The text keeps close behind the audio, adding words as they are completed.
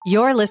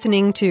You're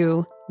listening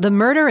to The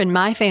Murder in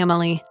My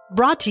Family,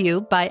 brought to you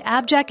by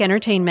Abject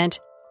Entertainment.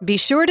 Be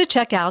sure to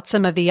check out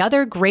some of the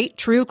other great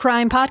true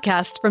crime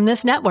podcasts from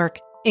this network,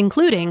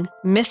 including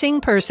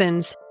Missing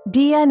Persons,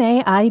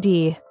 DNA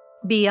ID,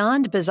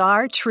 Beyond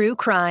Bizarre True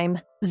Crime,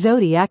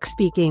 Zodiac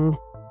Speaking,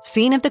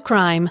 Scene of the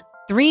Crime,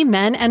 3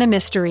 Men and a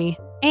Mystery,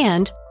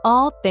 and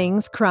All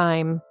Things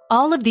Crime.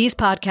 All of these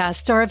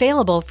podcasts are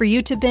available for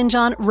you to binge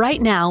on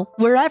right now,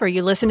 wherever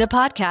you listen to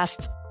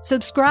podcasts.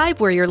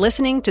 Subscribe where you're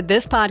listening to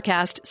this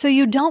podcast so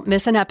you don't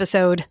miss an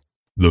episode.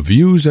 The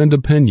views and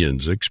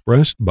opinions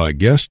expressed by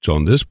guests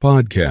on this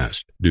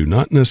podcast do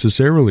not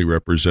necessarily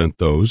represent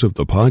those of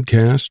the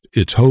podcast,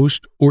 its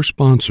host, or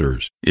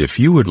sponsors. If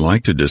you would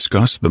like to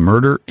discuss the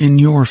murder in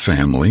your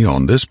family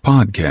on this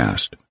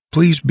podcast,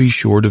 please be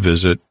sure to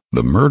visit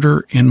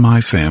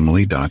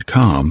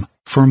themurderinmyfamily.com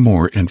for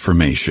more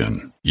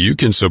information. You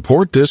can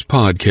support this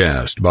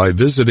podcast by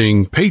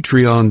visiting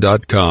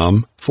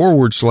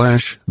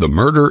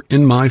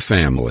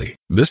patreon.com/themurderinmyfamily.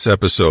 This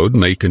episode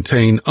may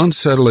contain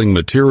unsettling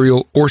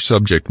material or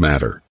subject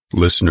matter.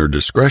 Listener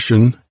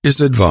discretion is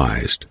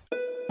advised.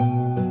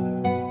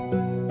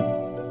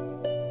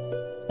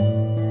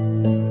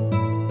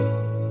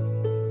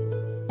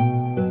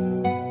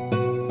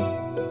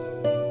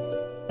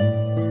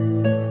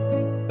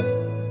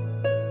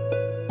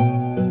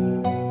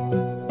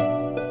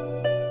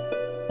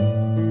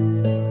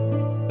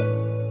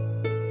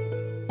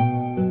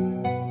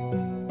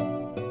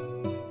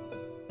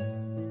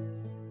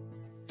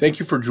 Thank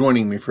you for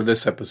joining me for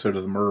this episode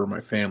of The Murder in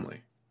My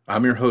Family.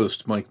 I'm your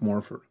host, Mike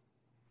Morford.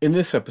 In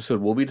this episode,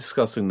 we'll be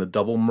discussing the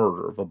double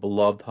murder of a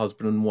beloved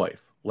husband and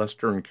wife,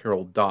 Lester and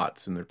Carol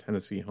Dotz, in their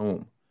Tennessee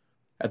home,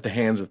 at the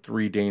hands of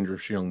 3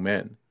 dangerous young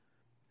men.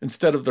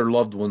 Instead of their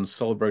loved ones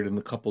celebrating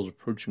the couple's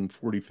approaching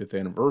 45th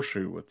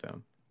anniversary with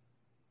them,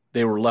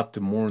 they were left to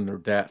mourn their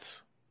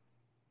deaths.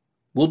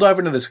 We'll dive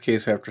into this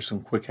case after some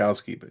quick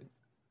housekeeping.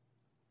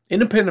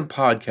 Independent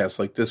podcasts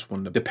like this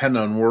one depend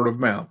on word of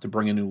mouth to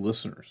bring in new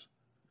listeners.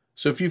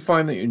 So if you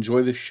find that you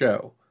enjoy this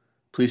show,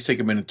 please take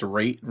a minute to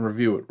rate and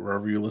review it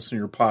wherever you listen to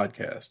your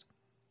podcast.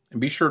 And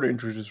be sure to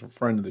introduce a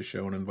friend to the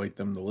show and invite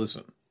them to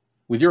listen.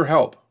 With your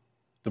help,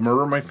 The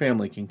Murder in My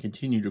Family can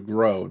continue to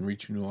grow and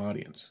reach a new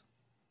audience.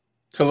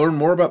 To learn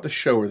more about the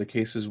show or the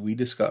cases we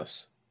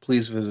discuss,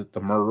 please visit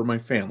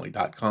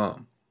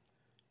themurderinmyfamily.com.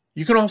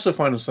 You can also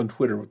find us on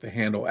Twitter with the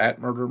handle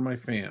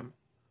 @MurderInMyFam,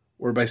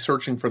 or by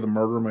searching for the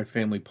Murder in My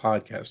Family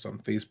podcast on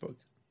Facebook.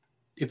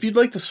 If you'd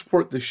like to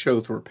support this show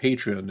through a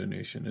Patreon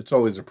donation, it's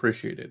always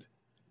appreciated,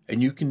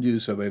 and you can do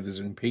so by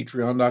visiting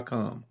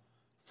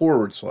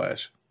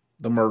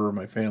patreon.com/The Murder in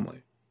My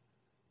Family.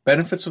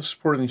 Benefits of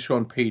supporting the show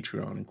on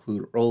Patreon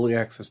include early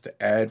access to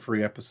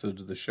ad-free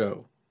episodes of the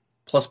show,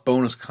 plus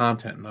bonus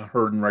content not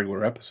heard in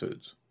regular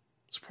episodes.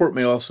 Support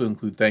may also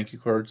include thank you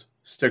cards,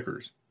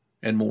 stickers,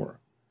 and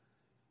more.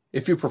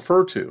 If you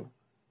prefer to,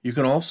 you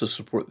can also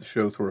support the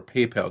show through a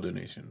PayPal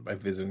donation by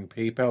visiting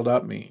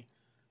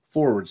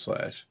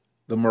paypal.me/The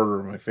Murder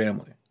in My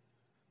Family.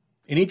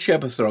 In each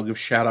episode, I'll give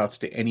shout-outs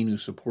to any new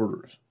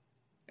supporters.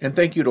 And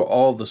thank you to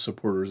all of the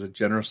supporters that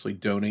generously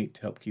donate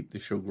to help keep the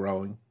show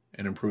growing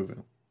and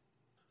improving.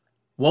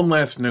 One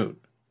last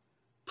note.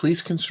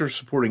 Please consider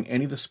supporting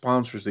any of the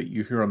sponsors that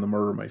you hear on The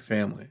Murder in My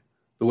Family,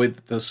 the way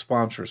that those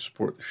sponsors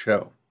support the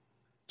show.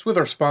 It's with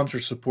our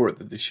sponsor support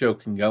that the show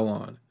can go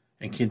on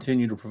and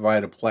continue to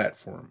provide a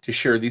platform to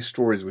share these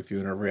stories with you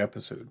in every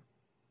episode.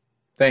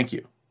 Thank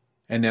you.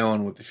 And now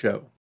on with the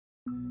show.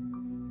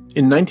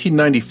 In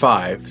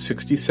 1995,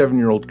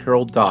 67-year-old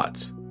Carol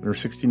Dotz and her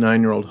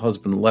 69-year-old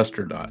husband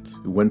Lester Dotz,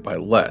 who went by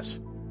Les,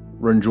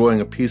 were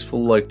enjoying a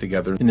peaceful life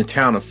together in the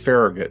town of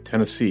Farragut,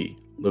 Tennessee,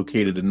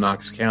 located in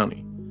Knox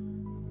County.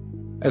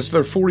 As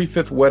their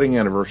 45th wedding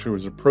anniversary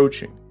was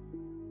approaching,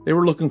 they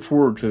were looking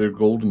forward to their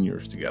golden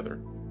years together.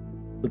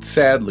 But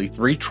sadly,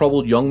 3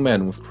 troubled young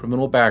men with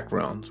criminal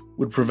backgrounds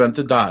would prevent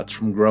the Dotz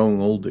from growing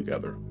old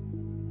together.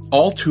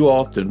 All too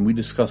often, we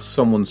discuss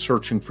someone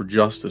searching for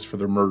justice for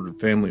their murdered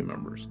family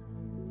members.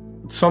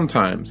 But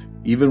sometimes,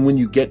 even when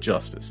you get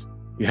justice,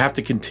 you have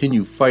to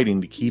continue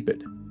fighting to keep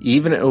it,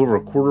 even over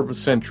a quarter of a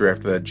century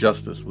after that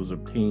justice was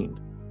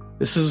obtained.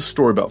 This is a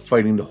story about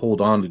fighting to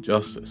hold on to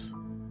justice.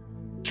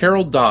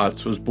 Carol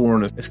Dotz was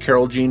born as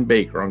Carol Jean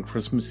Baker on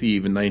Christmas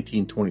Eve in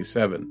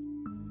 1927.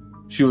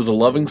 She was a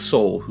loving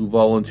soul who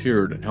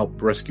volunteered and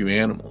helped rescue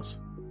animals.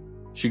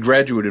 She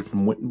graduated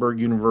from Wittenberg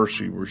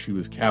University, where she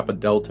was Kappa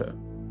Delta.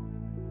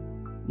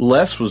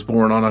 Les was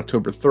born on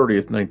October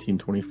 30th,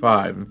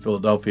 1925 in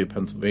Philadelphia,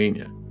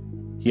 Pennsylvania.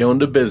 He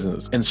owned a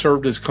business and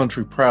served his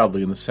country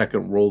proudly in the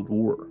Second World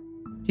War.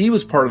 He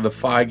was part of the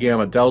Phi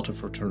Gamma Delta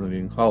fraternity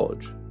in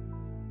college.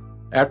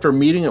 After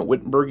meeting at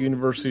Wittenberg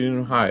University in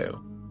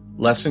Ohio,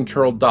 Les and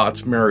Carol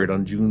Dotz married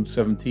on June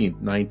 17,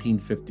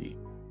 1950,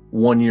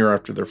 1 year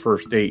after their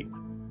first date.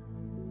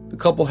 The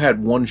couple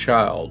had one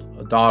child,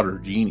 a daughter,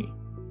 Jeannie.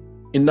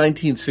 In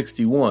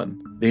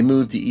 1961, they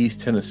moved to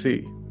East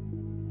Tennessee.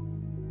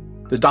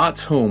 The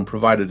Dotz home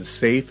provided a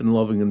safe and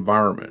loving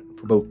environment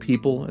for both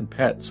people and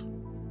pets.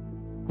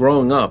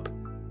 Growing up,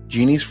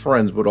 Jeannie's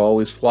friends would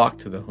always flock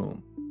to the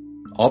home,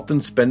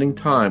 often spending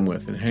time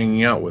with and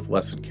hanging out with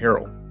Les and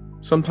Carol,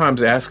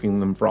 sometimes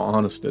asking them for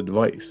honest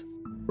advice,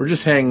 or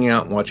just hanging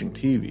out and watching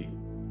TV.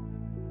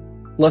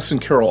 Les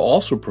and Carol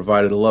also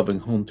provided a loving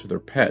home to their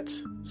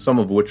pets, some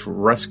of which were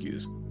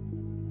rescues.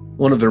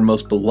 One of their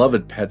most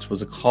beloved pets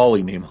was a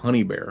collie named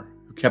Honey Bear,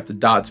 who kept the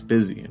Dotts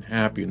busy and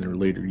happy in their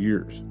later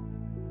years.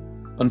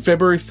 On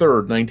February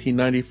 3rd,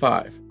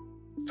 1995,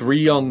 3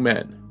 young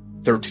men,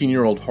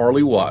 13-year-old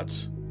Harley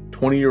Watts,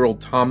 20-year-old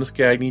Thomas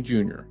Gagne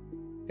Jr.,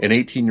 and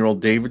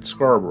 18-year-old David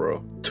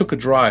Scarborough, took a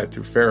drive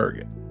through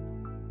Farragut.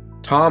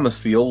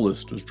 Thomas, the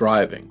oldest, was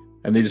driving,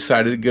 and they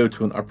decided to go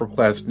to an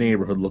upper-class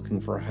neighborhood looking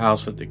for a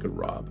house that they could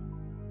rob.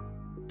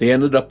 They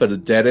ended up at a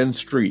dead-end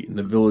street in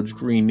the Village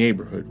Green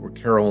neighborhood where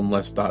Carol and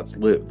Les Dotts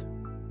lived.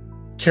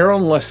 Carol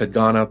and Les had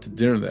gone out to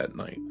dinner that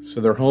night, so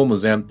their home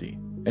was empty,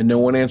 and no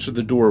one answered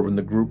the door when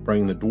the group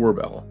rang the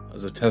doorbell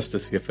as a test to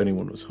see if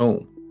anyone was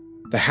home.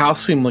 The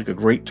house seemed like a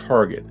great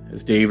target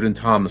as David and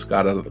Thomas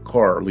got out of the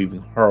car,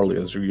 leaving Harley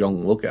as their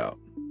young lookout.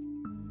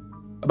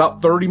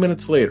 About 30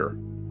 minutes later,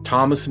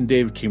 Thomas and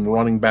David came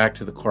running back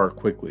to the car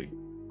quickly.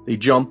 They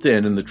jumped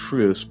in and the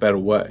trio sped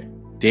away.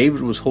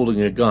 David was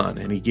holding a gun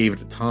and he gave it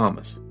to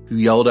Thomas, who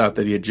yelled out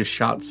that he had just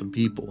shot some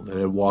people that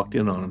had walked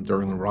in on him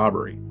during the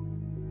robbery.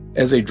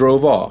 As they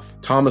drove off,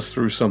 Thomas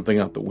threw something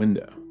out the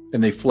window,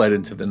 and they fled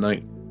into the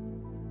night.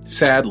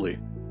 Sadly,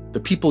 the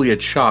people he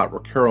had shot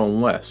were Carol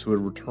and Les, who had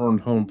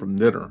returned home from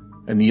dinner,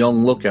 and the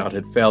young lookout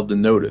had failed to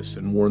notice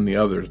and warn the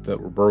others that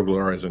were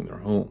burglarizing their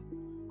home.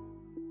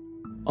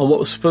 On what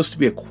was supposed to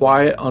be a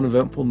quiet,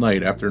 uneventful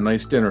night after a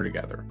nice dinner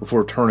together,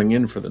 before turning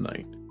in for the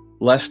night,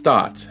 Les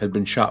Dotts had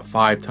been shot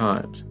 5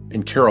 times,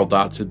 and Carol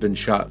Dotts had been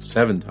shot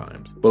 7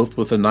 times, both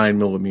with a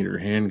 9mm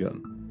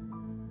handgun.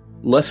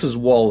 Les's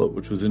wallet,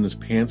 which was in his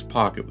pants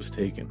pocket, was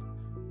taken.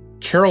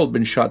 Carol had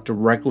been shot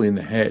directly in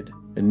the head,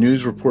 and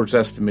news reports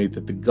estimate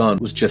that the gun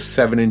was just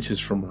 7 inches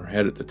from her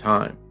head at the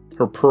time.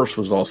 Her purse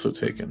was also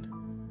taken.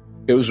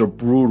 It was a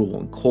brutal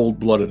and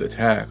cold-blooded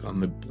attack on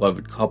the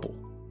beloved couple.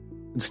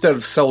 Instead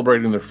of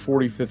celebrating their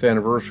 45th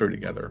anniversary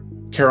together,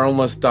 Carol and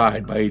Les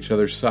died by each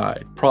other's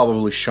side,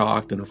 probably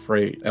shocked and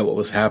afraid at what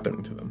was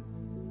happening to them.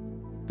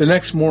 The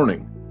next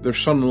morning, their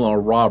son-in-law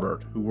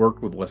Robert, who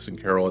worked with Les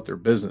and Carol at their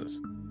business,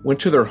 went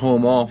to their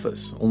home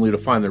office only to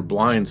find their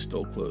blinds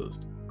still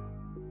closed.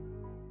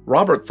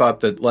 Robert thought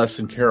that Les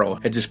and Carol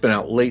had just been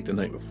out late the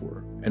night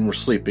before and were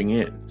sleeping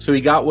in, so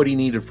he got what he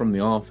needed from the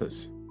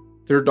office.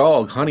 Their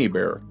dog, Honey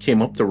Bear,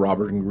 came up to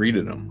Robert and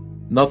greeted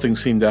him. Nothing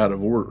seemed out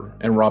of order,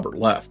 and Robert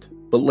left.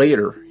 But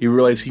later, he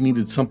realized he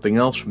needed something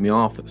else from the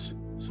office,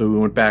 so he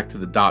went back to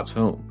the Dotts'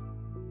 home.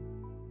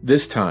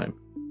 This time,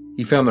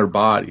 he found their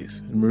bodies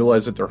and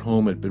realized that their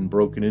home had been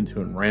broken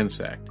into and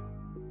ransacked.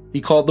 He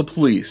called the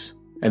police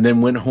and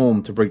then went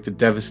home to break the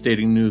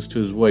devastating news to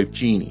his wife,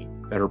 Jeannie,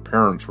 that her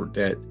parents were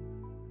dead.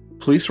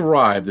 Police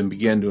arrived and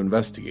began to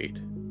investigate.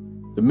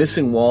 The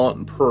missing wallet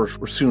and purse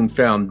were soon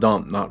found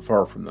dumped not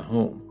far from the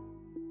home.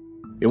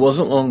 It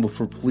wasn't long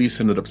before police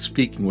ended up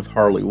speaking with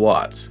Harley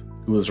Watts,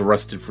 who was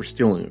arrested for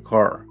stealing a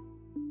car.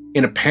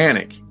 In a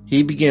panic,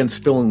 he began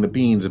spilling the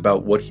beans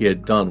about what he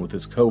had done with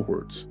his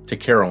cohorts to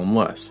Carol and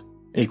Les,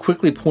 and he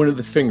quickly pointed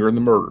the finger in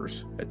the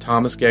murders at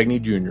Thomas Gagne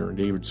Jr. and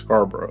David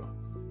Scarborough.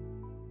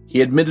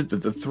 He admitted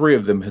that the 3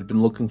 of them had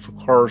been looking for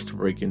cars to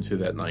break into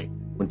that night,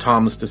 when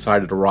Thomas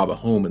decided to rob a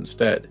home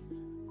instead.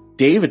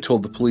 David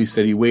told the police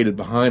that he waited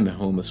behind the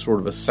home as sort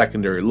of a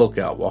secondary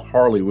lookout while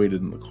Harley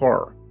waited in the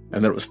car,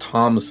 and that it was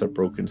Thomas that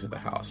broke into the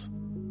house.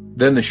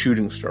 Then the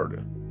shooting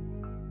started.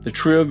 The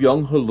trio of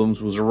young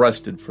hoodlums was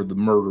arrested for the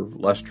murder of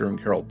Lester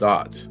and Carol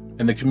Dotts,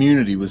 and the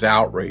community was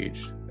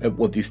outraged at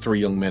what these 3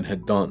 young men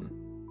had done.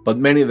 But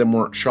many of them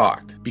weren't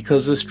shocked,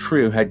 because this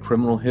trio had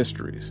criminal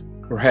histories,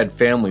 or had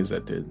families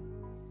that did.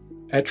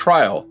 At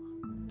trial,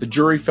 the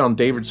jury found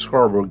David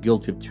Scarborough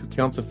guilty of 2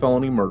 counts of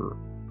felony murder,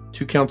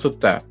 2 counts of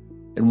theft,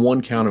 and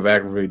 1 count of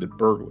aggravated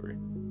burglary.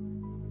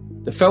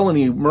 The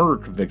felony murder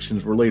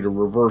convictions were later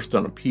reversed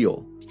on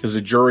appeal, because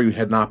the jury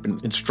had not been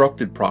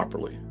instructed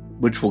properly,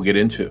 which we'll get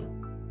into.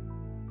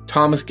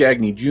 Thomas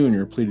Gagne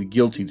Jr. pleaded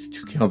guilty to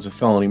 2 counts of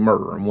felony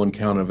murder and 1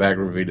 count of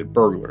aggravated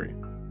burglary,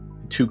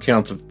 and 2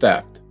 counts of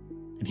theft,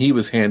 and he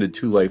was handed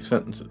 2 life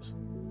sentences.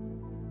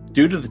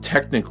 Due to the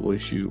technical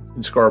issue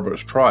in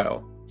Scarborough's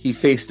trial, he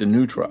faced a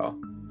new trial,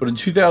 but in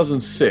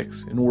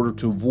 2006, in order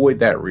to avoid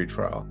that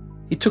retrial,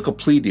 he took a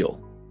plea deal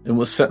and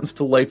was sentenced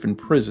to life in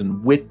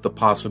prison with the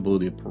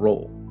possibility of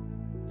parole.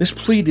 This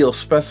plea deal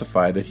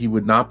specified that he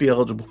would not be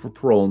eligible for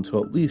parole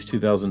until at least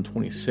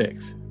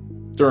 2026.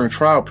 During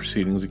trial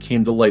proceedings, it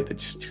came to light that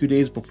just 2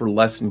 days before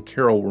Les and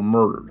Carol were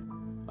murdered,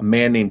 a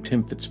man named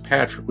Tim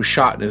Fitzpatrick was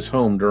shot in his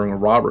home during a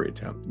robbery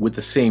attempt with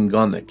the same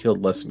gun that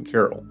killed Les and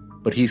Carol,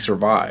 but he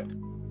survived.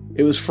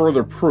 It was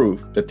further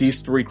proof that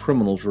these 3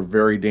 criminals were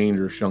very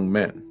dangerous young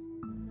men.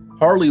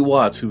 Harley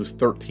Watts, who was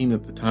 13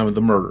 at the time of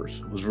the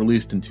murders, was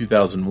released in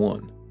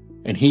 2001,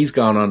 and he's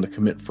gone on to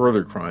commit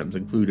further crimes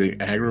including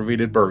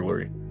aggravated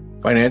burglary,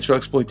 financial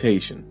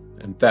exploitation,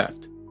 and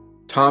theft.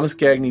 Thomas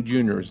Gagne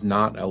Jr. is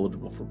not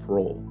eligible for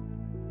parole.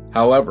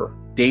 However,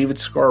 David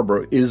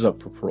Scarborough is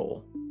up for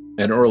parole,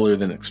 and earlier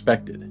than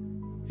expected.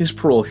 His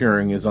parole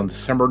hearing is on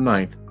December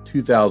 9th,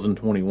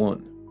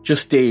 2021,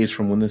 just days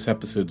from when this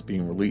episode is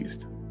being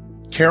released.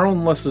 Carol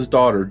and Les's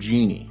daughter,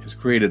 Jeannie, has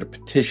created a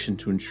petition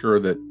to ensure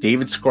that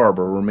David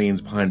Scarborough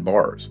remains behind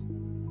bars.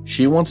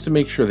 She wants to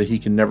make sure that he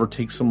can never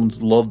take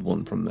someone's loved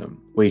one from them,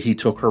 the way he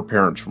took her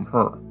parents from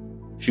her.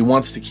 She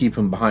wants to keep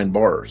him behind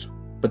bars,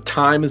 but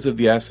time is of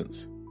the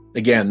essence.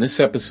 Again, this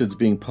episode is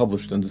being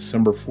published on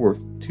December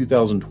 4th,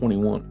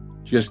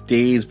 2021, just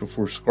days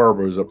before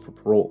Scarborough is up for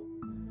parole.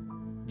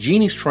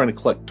 Jeannie's trying to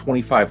collect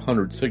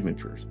 2,500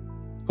 signatures,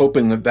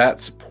 hoping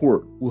that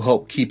support will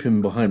help keep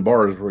him behind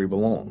bars where he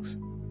belongs.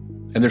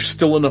 And there's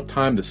still enough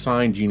time to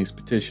sign Jeannie's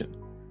petition,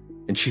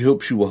 and she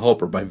hopes she will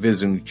help her by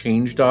visiting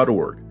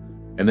change.org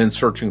and then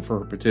searching for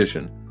her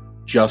petition,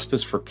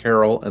 Justice for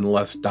Carol and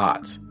Les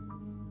Dotz.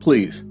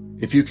 Please,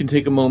 if you can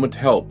take a moment to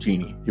help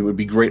Jeannie, it would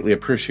be greatly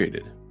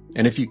appreciated.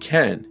 And if you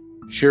can,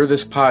 share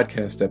this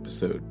podcast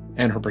episode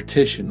and her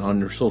petition on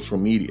your social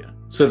media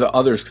so that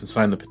others can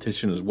sign the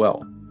petition as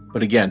well.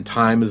 But again,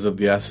 time is of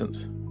the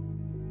essence.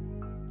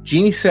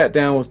 Jeannie sat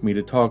down with me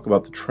to talk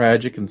about the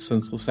tragic and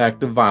senseless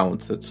act of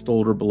violence that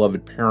stole her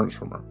beloved parents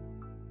from her.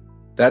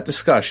 That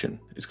discussion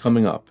is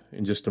coming up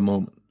in just a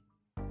moment.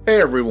 Hey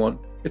everyone,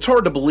 it's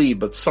hard to believe,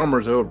 but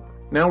summer's over.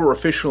 Now we're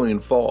officially in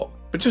fall.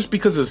 But just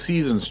because the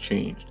season's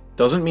changed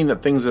doesn't mean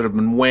that things that have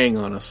been weighing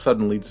on us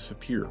suddenly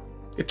disappear.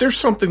 If there's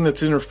something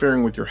that's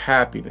interfering with your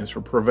happiness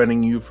or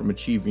preventing you from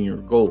achieving your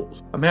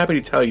goals, I'm happy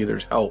to tell you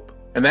there's help.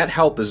 And that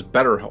help is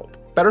BetterHelp.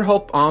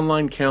 BetterHelp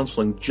Online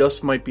Counseling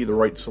just might be the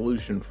right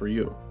solution for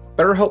you.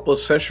 BetterHelp will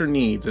assess your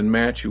needs and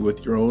match you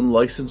with your own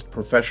licensed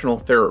professional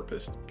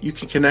therapist. You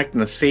can connect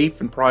in a safe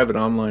and private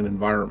online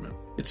environment.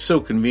 It's so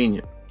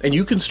convenient. And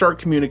you can start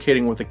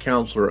communicating with a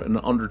counselor in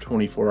under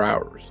 24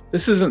 hours.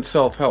 This isn't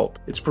self-help,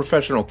 it's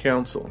professional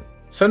counseling.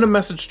 Send a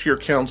message to your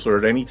counselor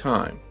at any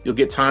time. You'll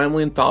get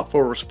timely and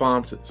thoughtful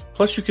responses.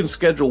 Plus, you can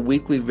schedule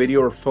weekly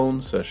video or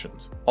phone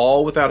sessions,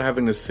 all without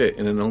having to sit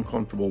in an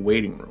uncomfortable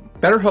waiting room.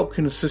 BetterHelp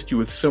can assist you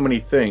with so many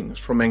things,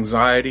 from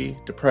anxiety,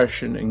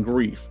 depression, and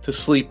grief, to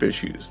sleep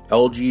issues,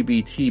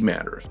 LGBT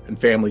matters, and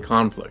family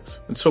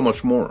conflicts, and so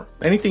much more.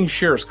 Anything you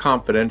share is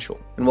confidential,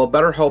 and while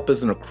BetterHelp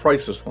isn't a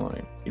crisis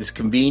line, it is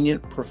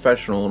convenient,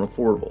 professional, and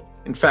affordable.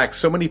 In fact,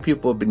 so many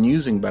people have been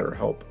using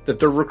BetterHelp that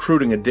they're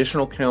recruiting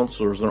additional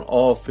counselors in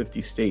all 50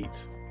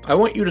 states. I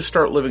want you to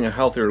start living a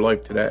healthier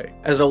life today.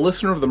 As a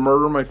listener of the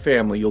Murder in My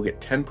Family, you'll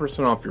get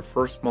 10% off your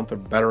first month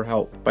of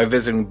BetterHelp by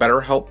visiting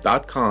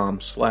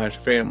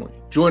BetterHelp.com/family.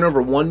 Join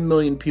over 1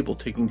 million people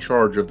taking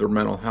charge of their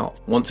mental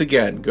health. Once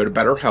again, go to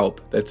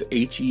BetterHelp, that's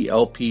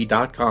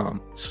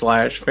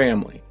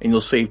HELP.com/family, and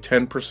you'll save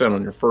 10%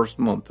 on your first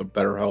month of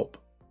BetterHelp.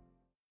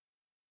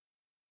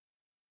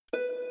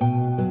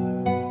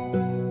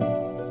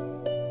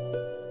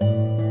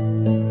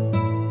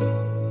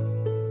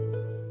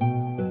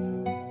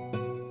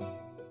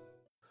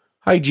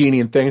 Hi, Jeannie,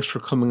 and thanks for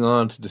coming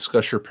on to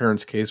discuss your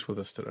parents' case with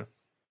us today.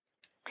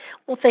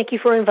 Well, thank you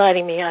for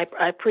inviting me. I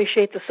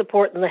appreciate the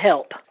support and the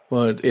help.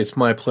 Well, it's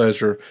my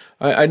pleasure.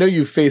 I know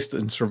you faced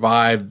and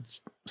survived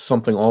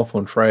something awful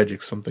and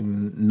tragic,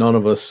 something none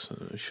of us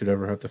should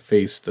ever have to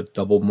face, the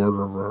double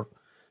murder of our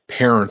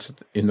parents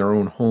in their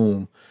own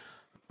home.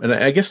 And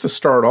I guess to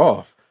start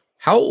off,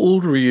 how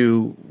old were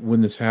you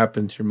when this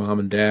happened to your mom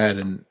and dad,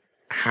 and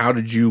how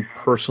did you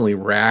personally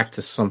react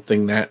to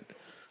something that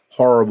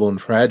horrible and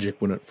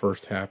tragic when it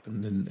first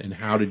happened, and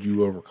how did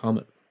you overcome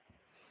it?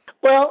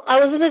 Well,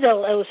 I was an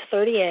adult. I was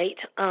 38.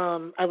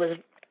 I was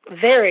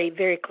very,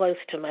 very close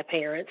to my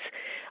parents.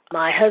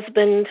 My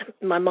husband,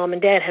 my mom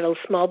and dad had a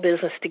small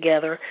business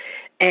together,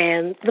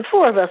 and the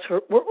four of us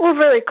were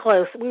very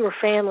close. We were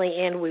family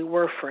and we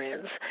were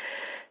friends.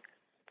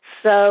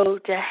 So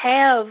to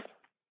have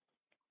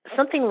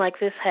something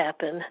like this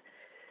happen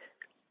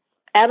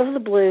out of the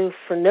blue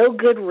for no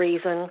good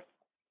reason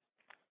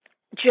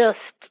just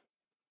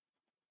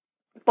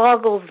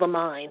boggles the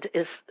mind,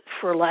 is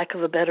for lack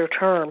of a better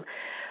term.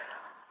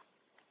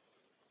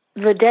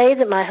 The day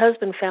that my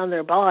husband found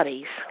their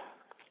bodies,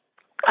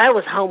 I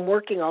was home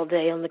working all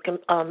day on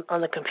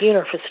the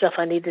computer for stuff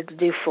I needed to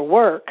do for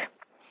work.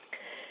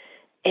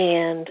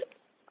 And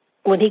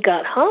when he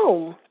got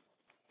home,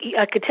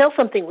 I could tell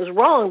something was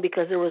wrong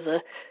because there was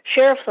a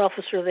sheriff's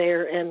officer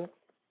there and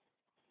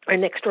our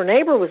next door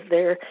neighbor was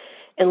there.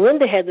 And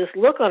Linda had this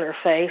look on her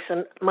face,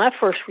 and my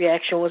first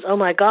reaction was, oh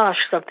my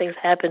gosh, something's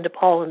happened to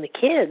Paul and the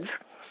kids.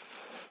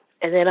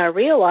 And then I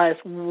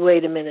realized,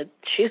 wait a minute,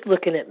 she's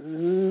looking at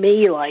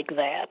me like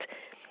that.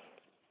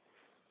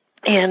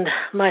 And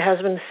my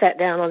husband sat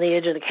down on the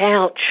edge of the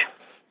couch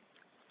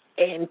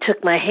and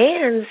took my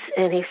hands,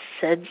 and he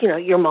said, you know,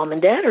 your mom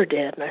and dad are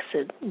dead. And I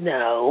said,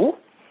 no.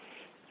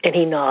 And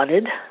he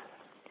nodded.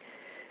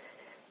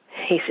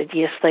 He said,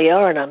 yes, they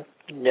are. And I'm,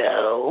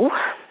 no.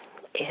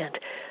 And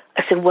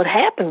I said, what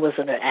happened? Was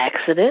it an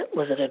accident?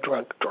 Was it a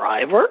drunk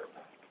driver?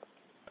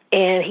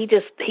 And he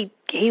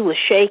was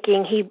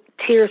shaking.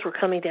 Tears were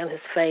coming down his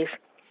face.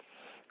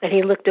 And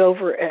he looked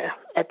over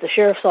at the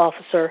sheriff's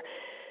officer,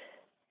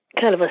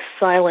 kind of a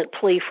silent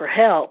plea for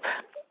help.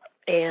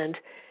 And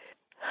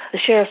the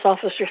sheriff's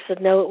officer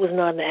said, no, it was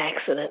not an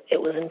accident.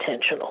 It was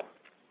intentional.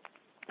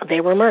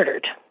 They were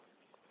murdered.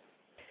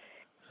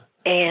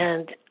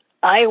 And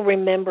I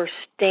remember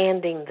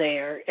standing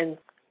there and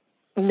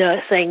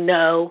saying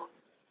no,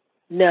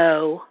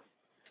 no,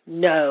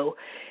 no.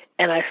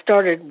 And I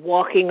started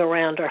walking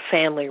around our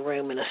family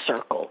room in a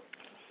circle.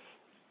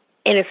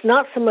 And it's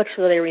not so much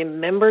that I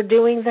remember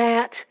doing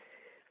that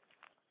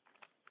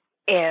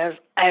as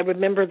I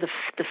remember the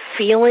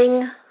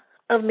feeling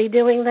of me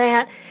doing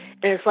that.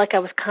 And it's like I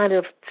was kind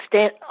of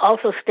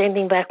also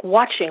standing back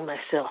watching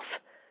myself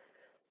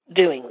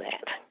doing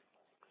that.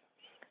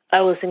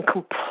 I was in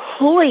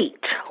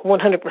complete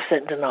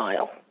 100%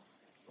 denial.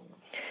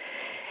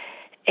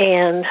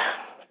 And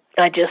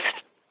I just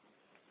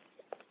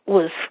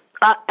was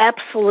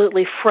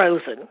absolutely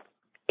frozen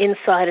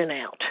inside and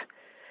out.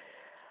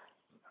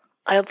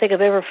 I don't think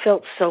I've ever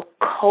felt so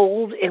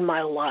cold in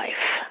my life.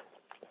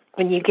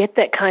 When you get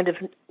that kind of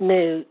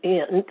news,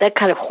 that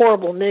kind of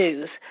horrible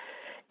news,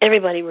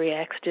 everybody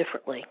reacts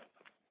differently.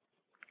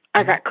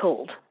 I got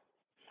cold.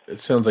 It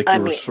sounds like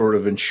you were sort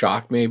of in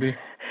shock, maybe?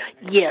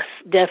 Yes,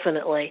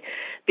 definitely.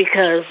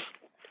 Because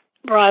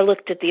Bri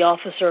looked at the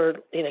officer,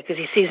 because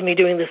he sees me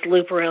doing this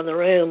loop around the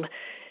room,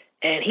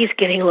 and he's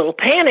getting a little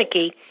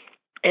panicky,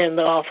 and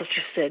the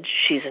officer said,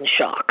 she's in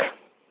shock.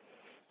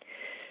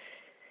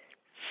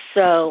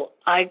 So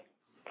I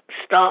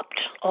stopped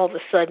all of a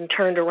sudden,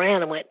 turned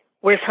around, and went,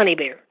 where's Honey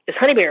Bear? Is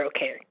Honey Bear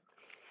okay?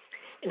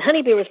 And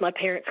Honey Bear was my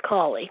parents'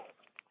 collie.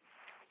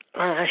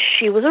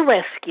 She was a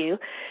rescue.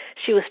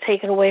 She was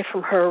taken away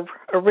from her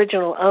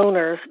original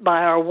owners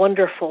by our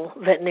wonderful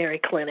veterinary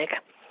clinic.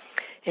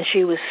 And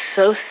she was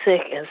so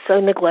sick and so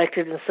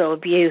neglected and so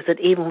abused that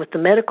even with the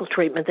medical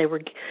treatment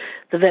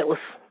the vet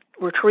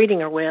were treating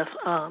her with,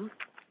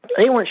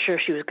 they weren't sure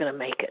she was going to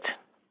make it.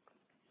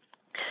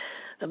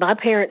 But my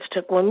parents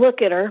took one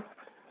look at her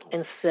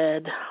and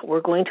said, we're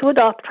going to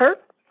adopt her,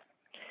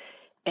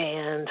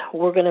 and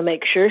we're going to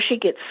make sure she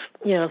gets,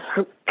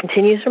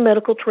 continues her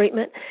medical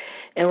treatment,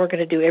 and we're going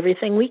to do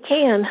everything we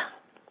can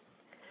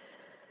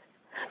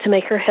to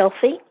make her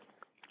healthy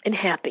and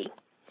happy.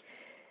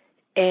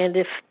 And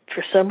if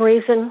for some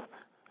reason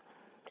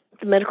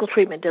the medical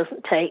treatment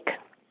doesn't take,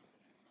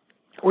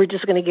 we're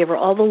just going to give her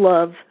all the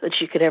love that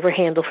she could ever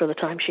handle for the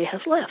time she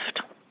has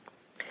left.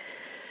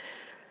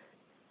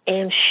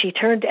 And she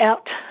turned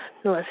out,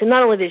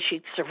 not only did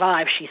she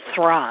survive, she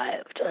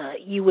thrived.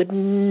 You would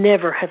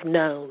never have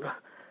known,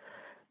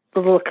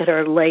 look at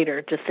her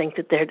later, to think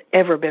that there had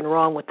ever been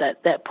wrong with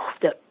that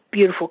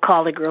beautiful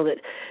collie girl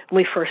that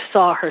when we first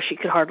saw her, she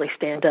could hardly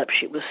stand up.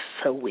 She was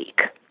so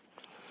weak.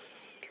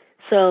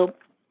 So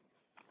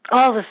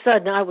all of a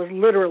sudden, I was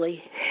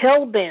literally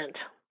hell-bent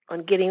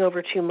on getting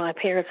over to my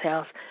parents'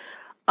 house.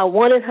 I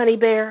wanted Honey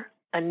Bear.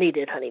 I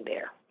needed Honey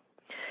Bear.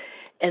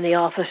 And the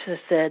officer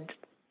said,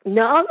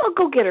 no, I'll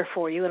go get her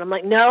for you. And I'm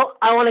like, no,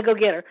 I want to go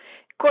get her.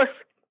 Of course,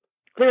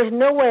 there's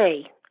no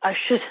way I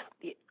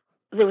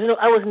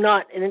was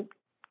not in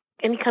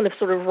any kind of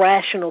sort of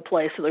rational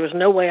place, so there was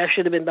no way I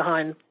should have been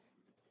behind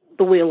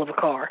the wheel of a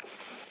car.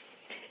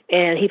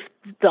 And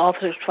the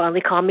officer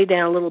finally calmed me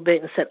down a little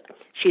bit and said,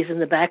 she's in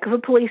the back of a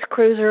police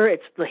cruiser.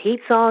 The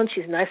heat's on.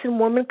 She's nice and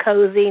warm and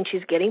cozy, and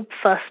she's getting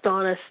fussed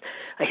on us.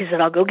 He said,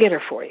 I'll go get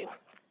her for you.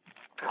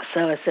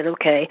 So I said,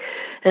 okay.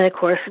 And of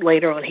course,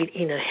 later on,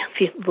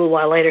 a little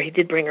while later, he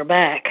did bring her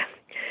back.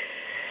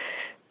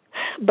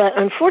 But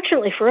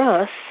unfortunately for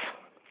us,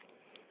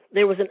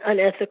 there was an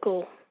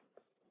unethical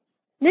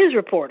news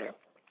reporter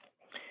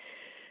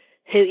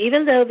who,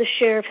 even though the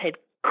sheriff had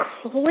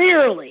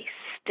clearly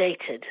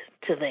stated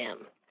to them,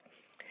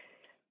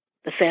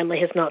 the family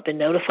has not been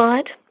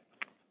notified.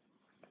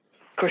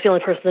 Of course, the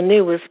only person that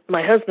knew was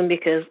my husband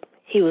because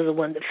he was the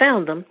one that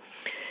found them.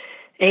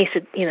 And he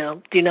said,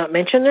 do not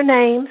mention their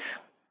names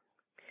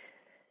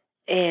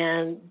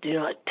and do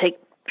not take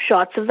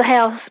shots of the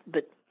house,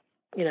 but,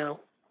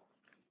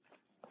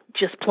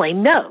 just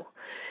plain no.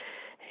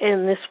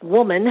 And this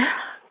woman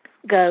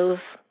goes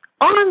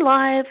on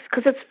live,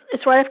 because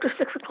it's right after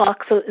 6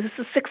 o'clock, so this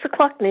is 6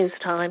 o'clock news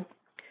time,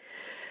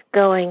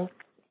 going,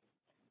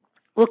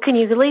 well, can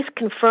you at least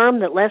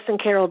confirm that Les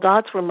and Carol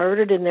Dotz were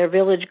murdered in their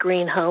Village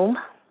Green home?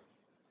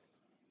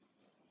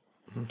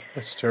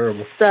 That's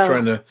terrible. So,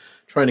 just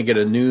trying to get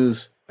a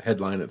news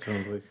headline, it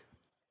sounds like.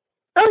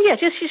 Oh, yeah,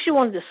 just she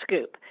wanted to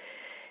scoop.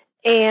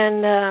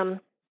 And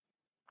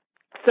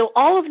so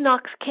all of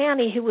Knox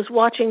County, who was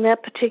watching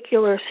that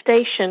particular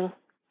station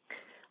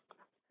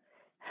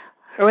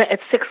at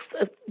 6,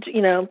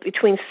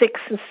 between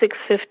 6 and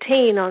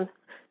 6:15 on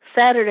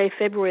Saturday,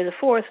 February the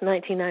 4th,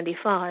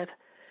 1995,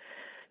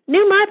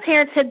 knew my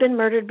parents had been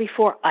murdered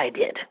before I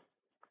did.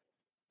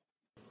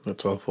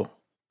 That's awful.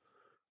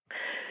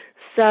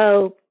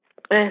 So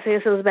I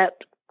guess it was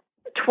about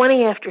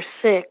 20 after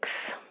 6,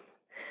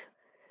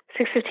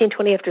 6:15,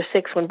 20 after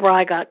 6, when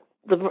Bri got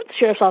the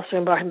sheriff's officer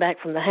and brought him back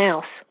from the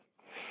house.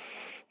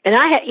 And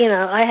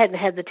I hadn't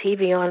had the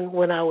TV on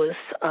when I was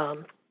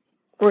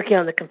working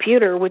on the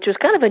computer, which was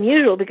kind of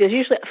unusual because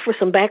usually for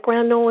some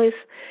background noise,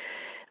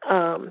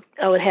 I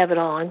would have it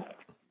on.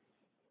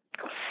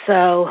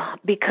 So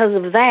because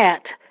of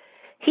that,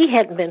 he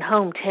hadn't been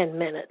home 10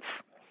 minutes.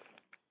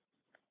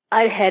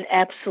 I had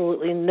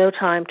absolutely no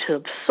time to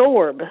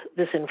absorb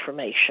this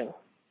information.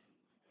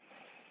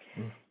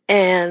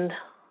 And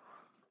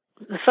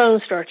the phone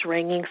starts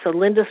ringing, so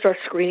Linda starts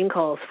screening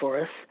calls for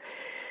us.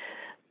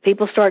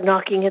 People start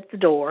knocking at the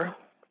door.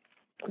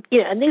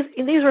 And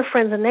these were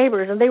friends and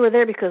neighbors, and they were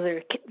there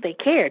because they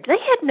cared. They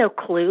had no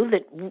clue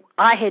that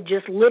I had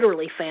just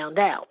literally found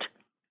out.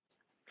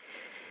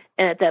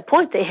 And at that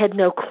point, they had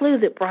no clue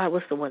that Bri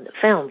was the one that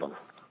found them.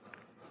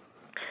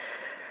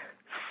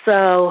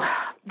 So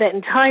that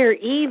entire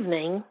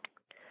evening,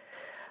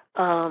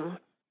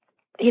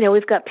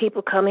 we've got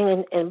people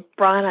coming, and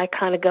Bri and I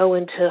kind of go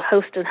into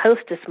host and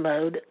hostess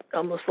mode,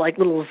 almost like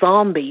little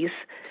zombies,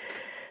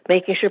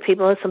 making sure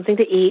people have something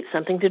to eat,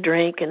 something to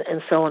drink,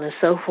 and so on and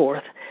so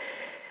forth.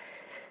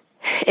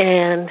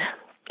 And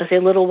a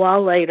little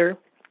while later,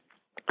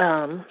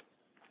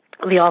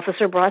 the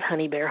officer brought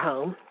Honey Bear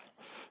home.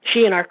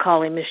 She and our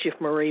collie, Mischief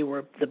Marie,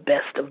 were the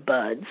best of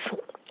buds.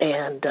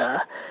 And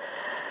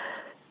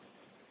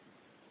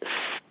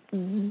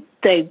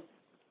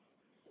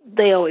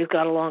they always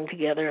got along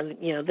together, and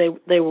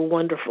they were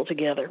wonderful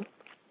together.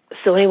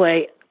 So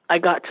anyway, I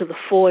got to the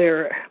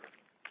foyer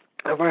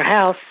of our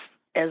house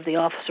as the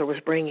officer was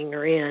bringing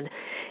her in,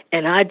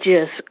 and I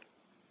just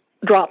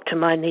dropped to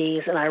my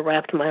knees and I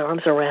wrapped my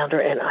arms around her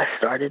and I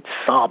started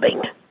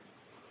sobbing.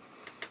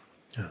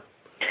 Yeah.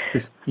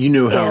 You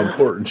knew how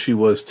important she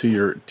was to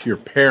your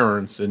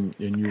parents, and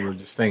you were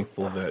just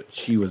thankful that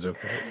she was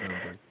okay, it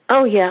sounds like.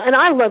 Oh yeah, and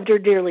I loved her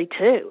dearly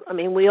too. I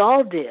mean, we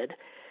all did.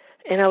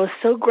 And I was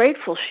so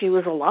grateful she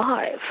was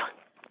alive.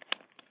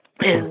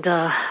 And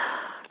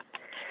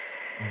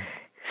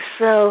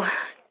so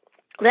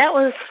that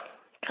was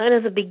kind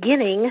of the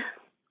beginning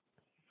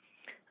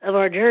of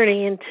our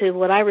journey into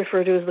what I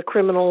refer to as the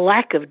criminal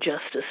lack of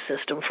justice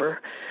system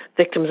for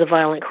victims of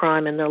violent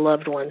crime and their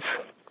loved ones.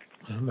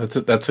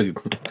 That's a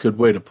good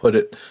way to put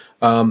it.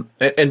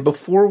 And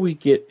before we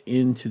get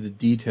into the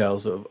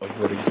details of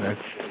what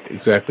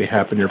exactly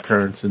happened to your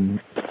parents and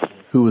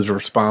who was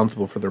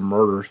responsible for their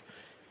murders,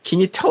 can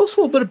you tell us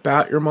a little bit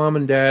about your mom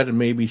and dad and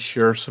maybe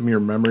share some of your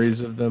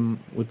memories of them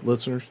with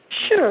listeners?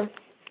 Sure.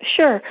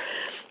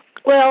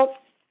 Well,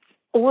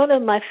 one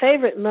of my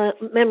favorite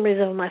memories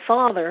of my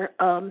father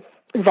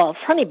involves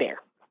Honey Bear.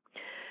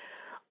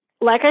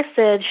 Like I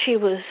said, she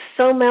was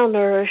so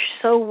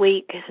malnourished, so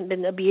weak, had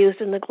been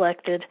abused and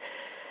neglected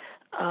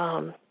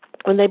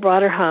when they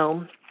brought her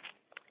home.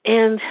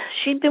 And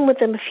she'd been with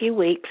them a few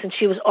weeks, and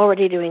she was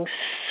already doing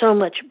so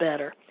much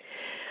better.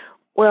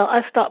 Well,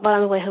 I stopped by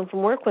on the way home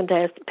from work one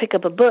day to pick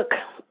up a book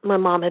my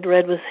mom had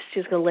read she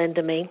was going to lend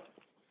to me.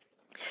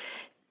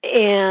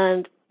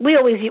 And we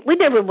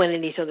never went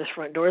in each other's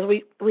front doors.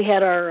 We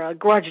had our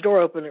garage door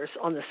openers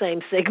on the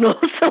same signal,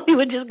 so we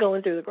would just go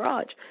in through the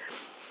garage.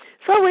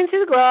 So I went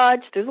through the garage,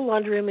 through the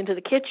laundry room, into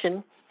the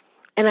kitchen,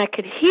 and I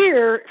could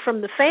hear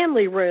from the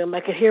family room,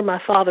 I could hear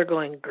my father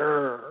going,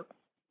 grr,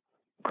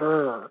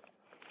 grr.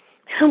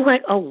 I'm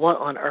like, oh, what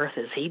on earth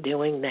is he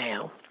doing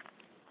now?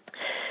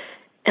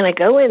 And I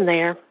go in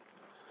there,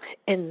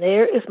 and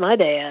there is my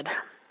dad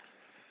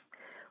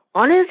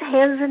on his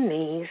hands and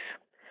knees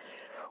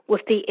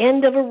with the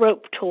end of a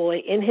rope toy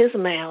in his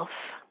mouth,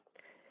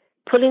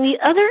 putting the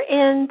other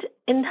end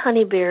in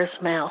Honey Bear's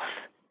mouth,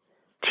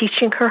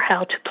 teaching her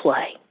how to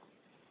play.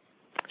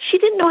 She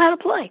didn't know how to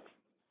play.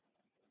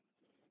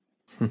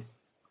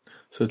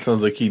 So it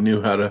sounds like he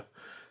knew how to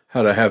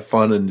have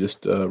fun and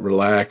just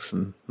relax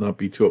and not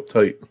be too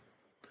uptight.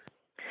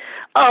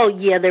 Oh,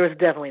 yeah, there was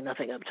definitely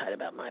nothing uptight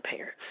about my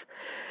parents.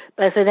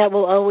 But I say that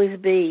will always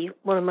be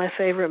one of my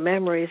favorite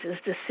memories, is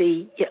to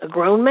see a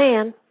grown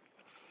man,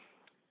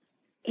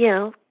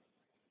 it's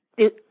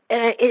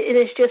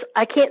just,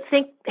 I can't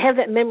have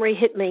that memory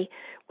hit me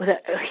with a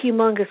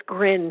humongous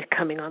grin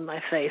coming on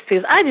my face,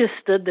 because I just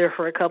stood there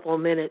for a couple of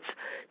minutes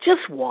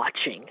just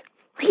watching.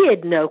 He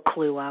had no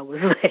clue I was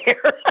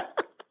there,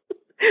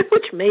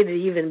 which made it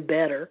even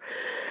better.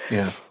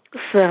 Yeah.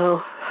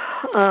 So,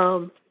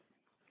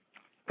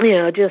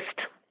 just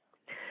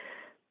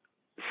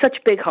such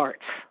big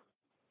hearts.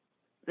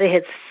 They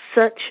had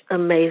such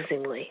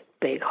amazingly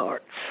big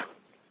hearts.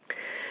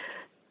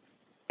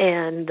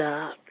 And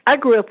I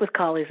grew up with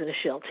collies in a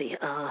sheltie.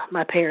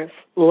 My parents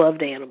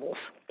loved animals.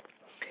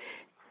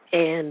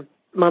 And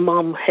my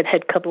mom had a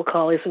couple of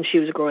collies when she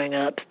was growing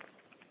up.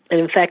 And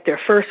in fact, their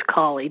first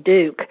collie,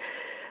 Duke,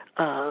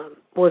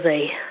 was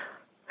a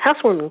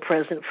housewarming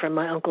present from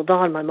my Uncle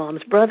Don, my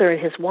mom's brother,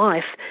 and his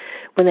wife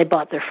when they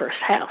bought their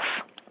first house.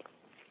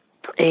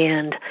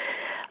 And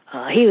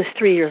he was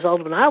 3 years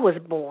old when I was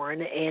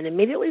born, and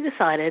immediately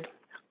decided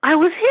I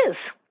was his.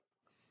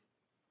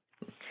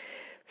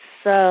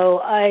 So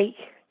I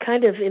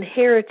kind of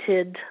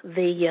inherited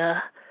the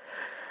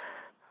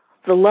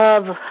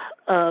love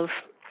of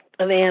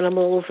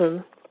animals,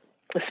 and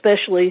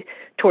especially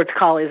towards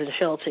collies and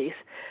shelties.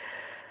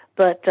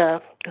 But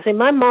See,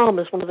 my mom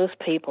is one of those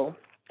people.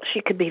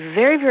 She could be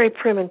very, very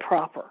prim and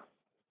proper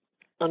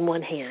on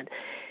one hand,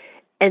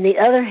 and the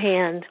other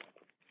hand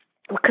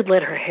could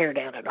let her hair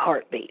down at a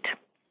heartbeat.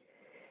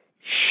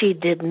 She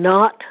did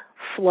not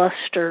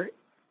fluster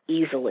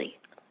easily.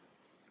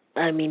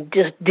 I mean,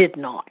 just did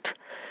not.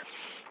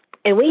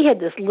 And we had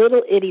this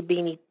little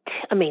itty-beeny,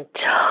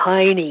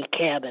 tiny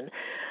cabin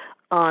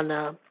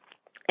on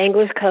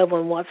Anglers Cove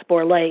on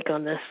Wattsboro Lake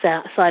on the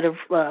side of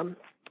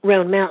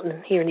Round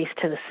Mountain here in East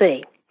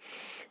Tennessee.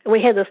 And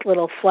we had this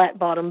little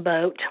flat-bottom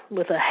boat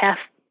with a half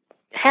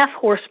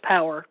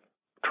horsepower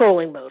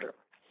trolling motor.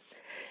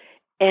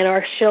 And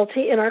our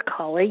Sheltie and our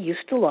Collie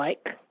used to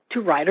like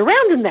to ride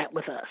around in that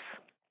with us.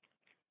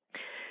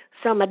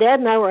 So my dad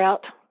and I were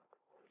out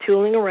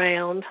tooling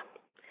around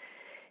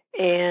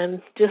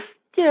and just,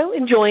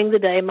 enjoying the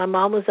day. My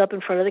mom was up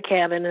in front of the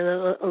cabin in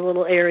a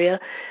little area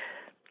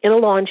in a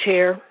lawn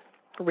chair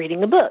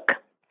reading a book.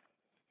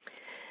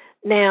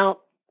 Now,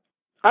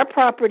 our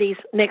property's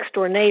next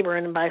door neighbor,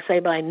 and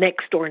by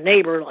next door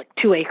neighbor, like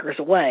 2 acres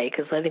away,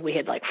 because I think we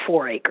had like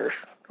 4 acres,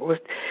 ran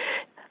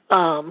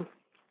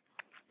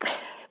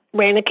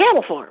a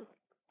cattle farm,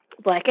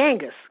 Black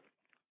Angus.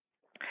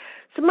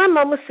 So my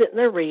mom was sitting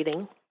there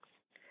reading,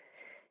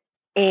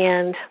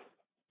 and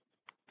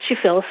she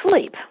fell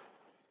asleep.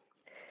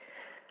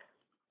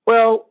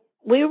 Well,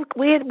 we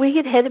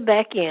had headed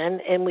back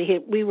in, and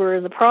we were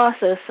in the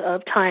process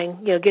of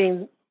tying,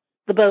 getting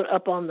the boat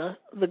up on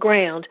the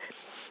ground,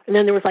 and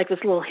then there was like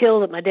this little hill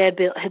that my dad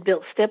had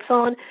built steps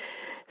on.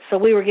 So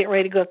we were getting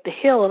ready to go up the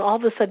hill, and all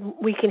of a sudden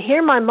we can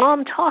hear my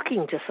mom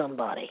talking to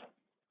somebody,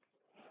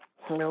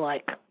 and we're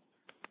like,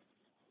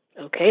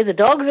 okay, the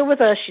dogs are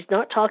with us. She's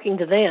not talking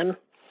to them.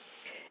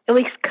 And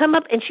we come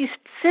up, and she's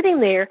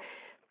sitting there.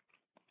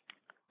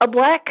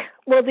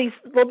 These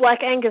little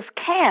Black Angus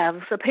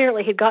calves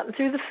apparently had gotten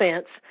through the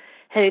fence,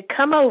 had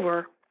come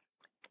over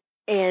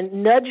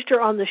and nudged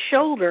her on the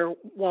shoulder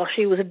while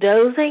she was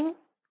dozing.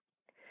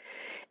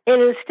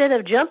 And instead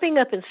of jumping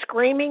up and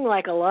screaming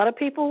like a lot of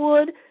people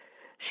would,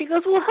 she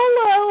goes, well,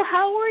 hello,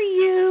 how are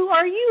you?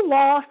 Are you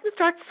lost? And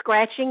starts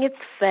scratching its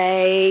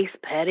face,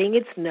 petting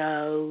its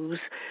nose.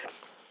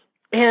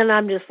 And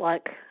I'm just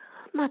like,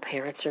 my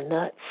parents are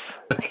nuts.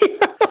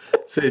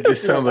 So it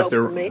just sounds like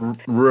they're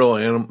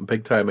real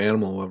big-time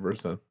animal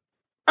lovers then.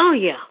 Oh,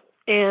 yeah.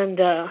 And,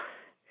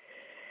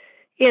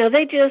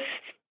 they just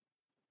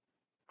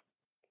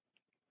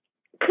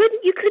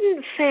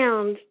couldn't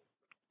found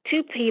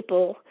 2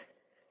 people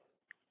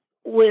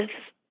with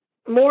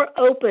more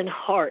open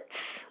hearts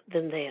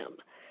than them.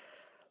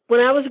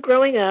 When I was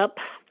growing up,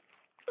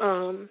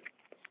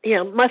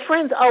 my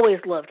friends always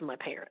loved my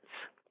parents.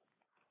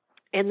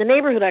 And the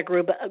neighborhood I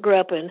grew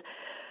up in,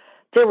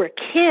 there were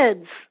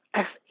kids.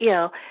 I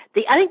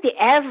think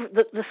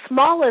the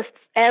smallest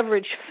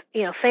average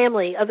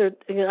family. I was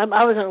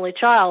an only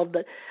child,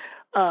 but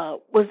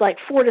was like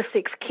 4 to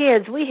 6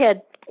 kids. We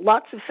had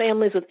lots of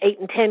families with 8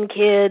 and 10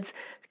 kids,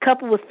 a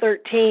couple with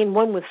 13,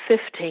 one with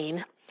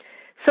 15.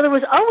 So there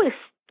was always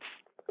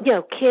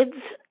kids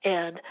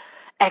and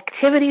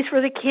activities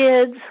for the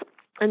kids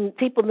and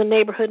people in the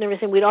neighborhood and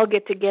everything. We'd all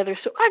get together.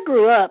 So I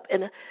grew up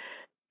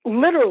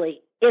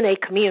literally in a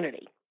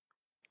community,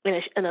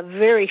 in a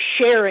very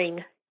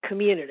sharing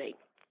community.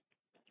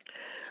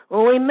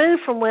 When we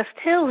moved from West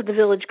Hills to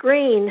Village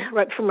Green,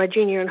 right before my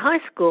junior year in high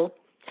school,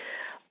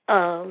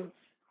 my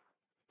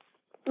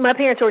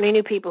parents already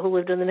knew people who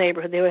lived in the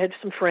neighborhood. They had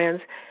some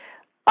friends.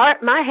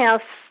 Our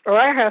house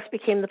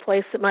became the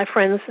place that my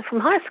friends from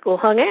high school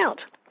hung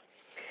out.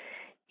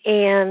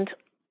 And,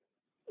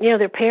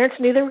 their parents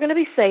knew they were going to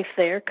be safe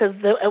there because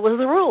it was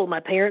the rule.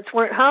 My parents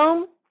weren't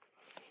home.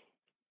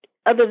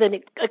 Other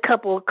than a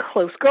couple of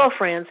close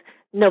girlfriends,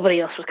 nobody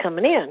else was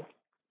coming in.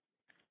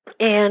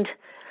 And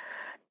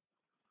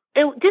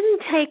it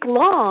didn't take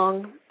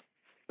long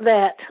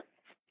that,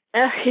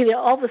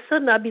 all of a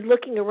sudden I'd be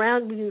looking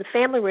around in the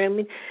family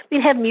room.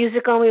 We'd have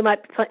music on. We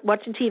might be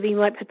watching TV. We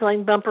might be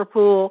playing bumper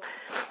pool,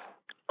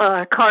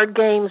 card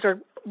games,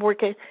 or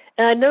working.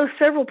 And I know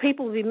several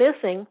people would be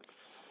missing.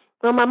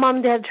 Well, my mom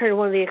and dad turned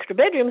one of the extra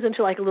bedrooms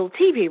into like a little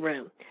TV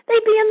room.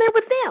 They'd be in there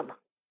with them.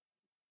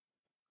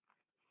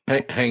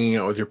 Hanging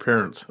out with your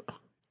parents.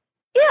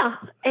 Yeah.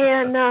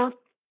 And, and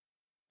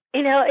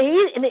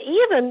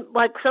even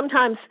like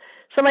sometimes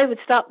somebody would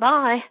stop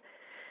by,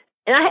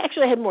 and I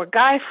actually had more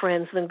guy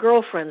friends than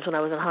girlfriends when I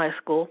was in high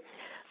school.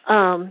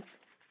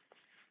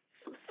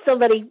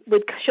 Somebody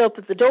would show up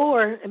at the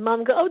door, and Mom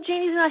would go, oh,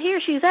 Jeannie's not here,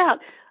 she's out.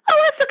 Oh,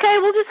 that's okay,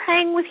 we'll just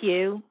hang with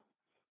you.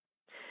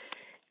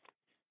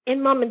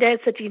 And Mom and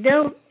Dad said,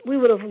 we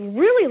would have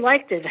really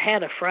liked to have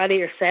had a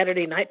Friday or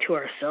Saturday night to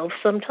ourselves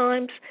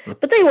sometimes,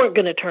 but they weren't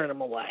going to turn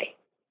them away.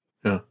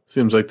 Yeah,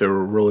 seems like they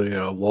were really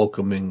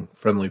welcoming,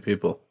 friendly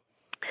people.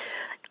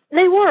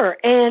 They were,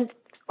 and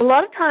a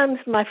lot of times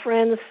my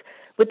friends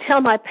would tell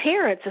my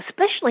parents,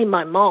 especially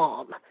my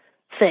mom,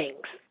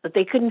 things that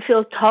they couldn't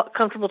feel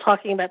comfortable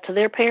talking about to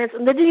their parents,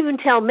 and they didn't even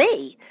tell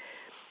me.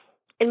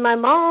 And my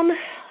mom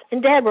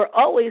and dad were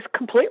always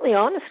completely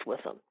honest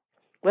with them.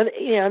 Whether,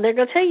 they're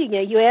going to tell you,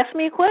 you asked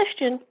me a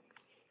question,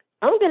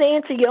 I'm going to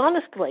answer you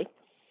honestly,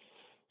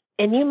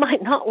 and you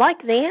might not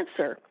like the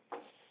answer.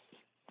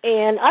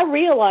 And I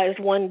realized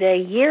one day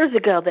years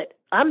ago that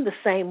I'm the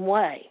same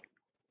way.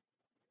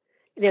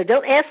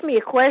 Don't ask me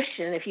a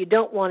question if you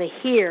don't want to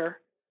hear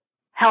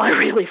how I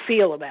really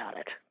feel about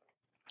it.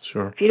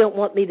 Sure. If you don't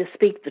want me to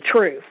speak the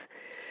truth.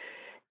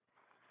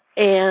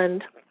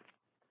 And,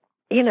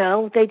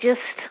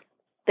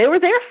 they were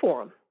there for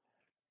them.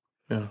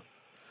 Yeah.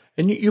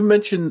 And you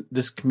mentioned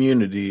this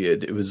community.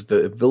 It was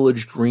the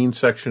Village Green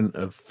section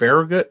of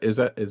Farragut. Is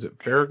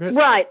it Farragut?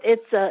 Right.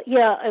 It's a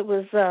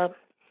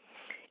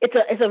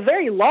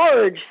very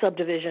large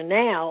subdivision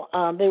now.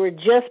 They were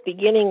just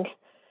beginning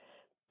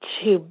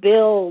to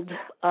build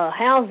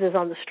houses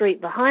on the street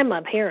behind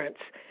my parents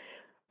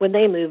when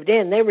they moved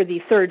in. They were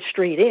the third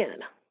street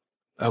in.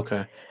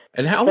 Okay.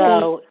 And how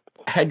long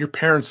had your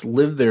parents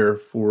lived there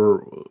for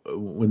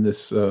when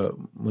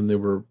they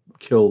were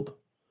killed?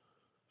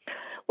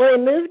 Well, they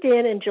moved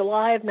in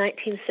July of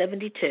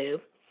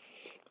 1972.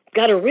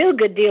 Got a real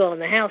good deal on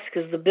the house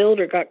because the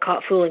builder got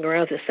caught fooling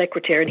around with his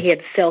secretary, and he had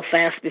to sell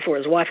fast before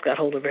his wife got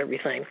hold of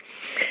everything.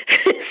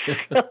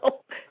 So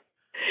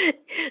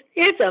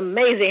it's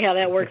amazing how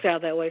that works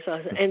out that way. So,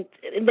 and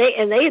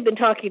they had been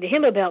talking to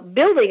him about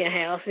building a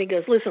house, and he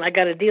goes, "Listen, I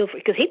got a deal for,"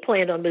 because he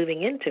planned on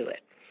moving into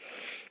it.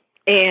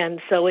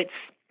 And so it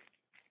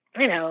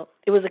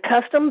was a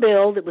custom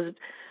build. It was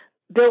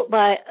built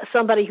by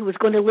somebody who was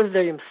going to live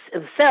there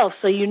himself,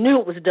 so you knew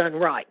it was done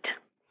right.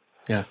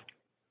 Yeah.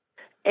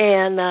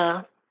 And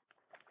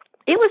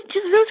it was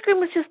just, Village Green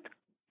was just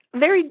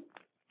very,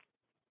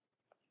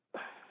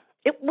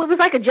 it was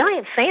like a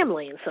giant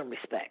family in some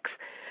respects.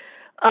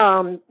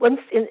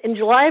 Once in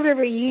July of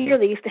every year,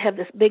 they used to have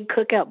this big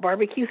cookout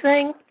barbecue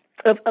thing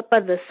up by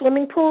the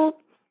swimming pool.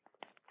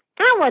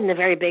 It wasn't a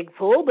very big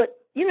pool, but,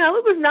 it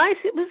was nice.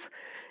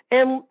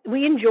 And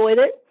we enjoyed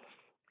it.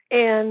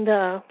 And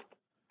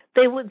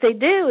they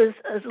do is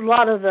a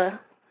lot of the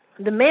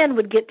men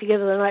would get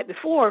together the night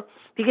before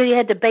because you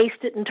had to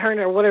baste it and turn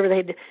it or whatever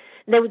they did.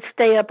 And they would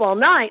stay up all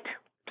night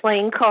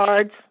playing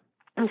cards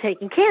and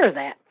taking care of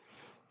that.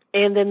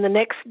 And then the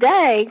next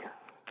day,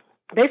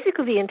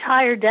 basically the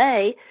entire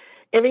day,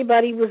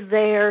 everybody was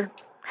there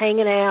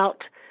hanging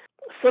out,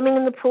 swimming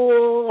in the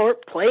pool or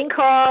playing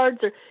cards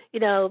or,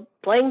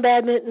 playing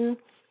badminton.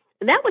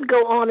 And that would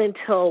go on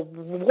until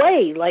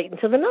way late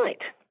into the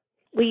night.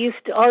 We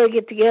used to all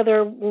get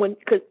together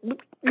because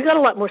we got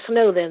a lot more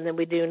snow then than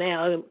we do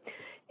now.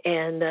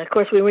 And, of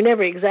course, we were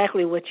never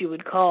exactly what you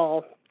would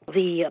call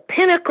the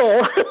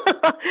pinnacle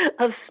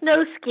of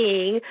snow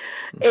skiing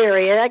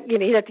area.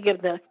 You'd have to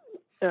get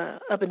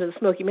up into the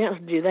Smoky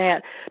Mountains to do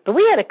that. But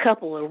we had a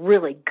couple of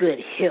really good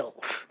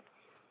hills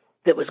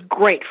that was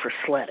great for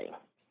sledding.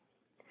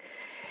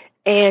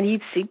 And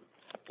you'd see,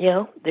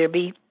 there'd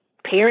be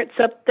parents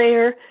up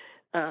there,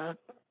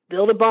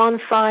 build a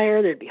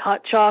bonfire, there'd be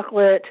hot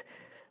chocolate,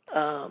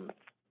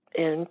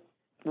 and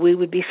we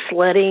would be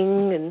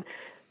sledding, and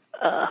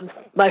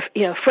my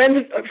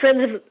friends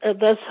of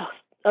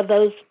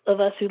those of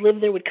us who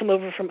lived there would come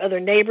over from other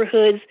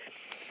neighborhoods,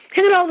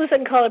 and then all of a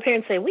sudden call their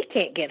parents and say, "We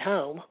can't get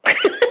home."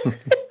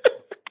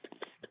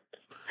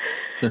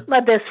 My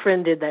best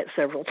friend did that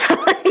several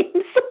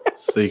times.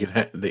 So you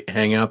could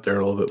hang out there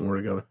a little bit more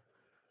together.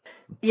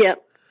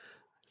 Yep.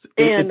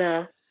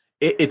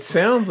 It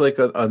sounds like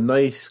a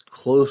nice,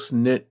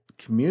 close-knit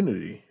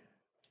community.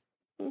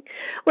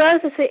 Well,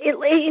 as I say, it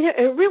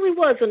really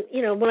was.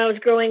 When I was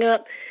growing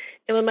up,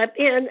 and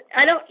and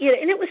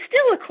it was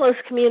still a close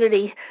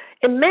community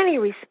in many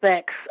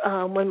respects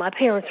when my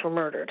parents were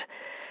murdered.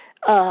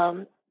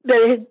 But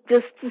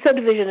the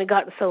subdivision had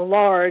gotten so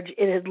large,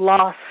 it had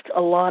lost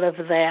a lot of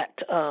that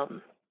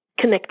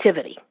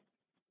connectivity.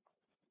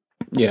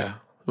 Yeah,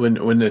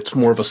 when it's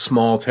more of a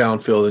small town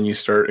feel, then you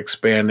start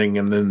expanding,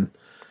 and then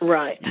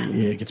right,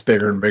 it gets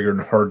bigger and bigger,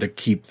 and hard to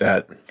keep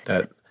that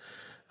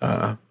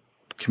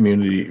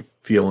community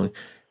feeling.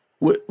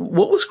 What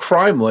was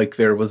crime like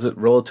there? Was it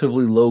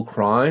relatively low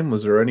crime?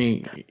 Was there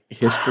any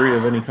history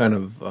of any kind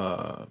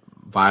of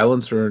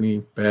violence or any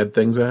bad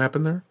things that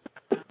happened there?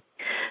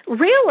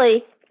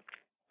 Really,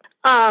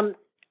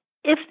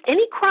 if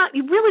any crime,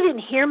 you really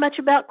didn't hear much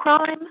about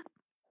crime.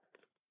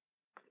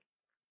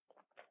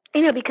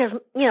 Because,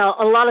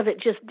 a lot of it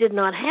just did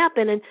not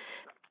happen. And,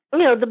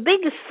 the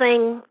biggest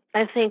thing,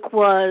 I think,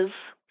 was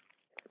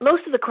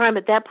most of the crime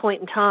at that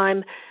point in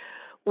time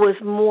was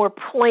more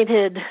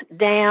pointed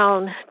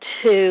down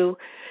to,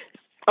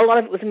 a lot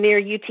of it was near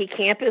UT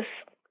campus,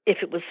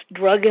 if it was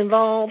drug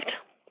involved.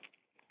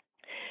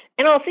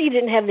 And also you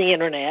didn't have the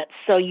internet,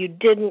 so you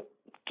didn't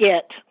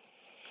get,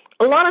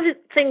 a lot of the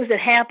things that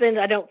happened,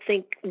 I don't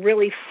think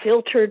really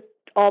filtered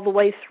all the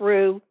way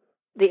through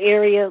the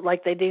area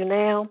like they do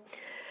now.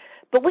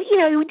 But we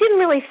didn't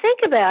really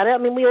think about it. I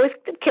mean, we always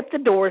kept the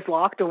doors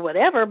locked or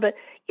whatever, but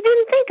you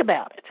didn't think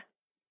about it.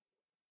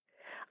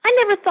 I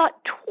never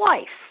thought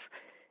twice.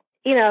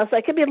 It's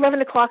like it could be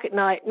 11 o'clock at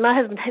night. My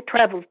husband had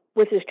traveled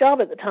with his job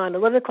at the time,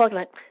 11 o'clock at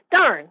night.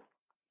 Darn,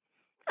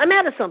 I'm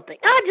out of something.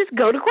 I just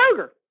go to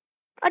Kroger.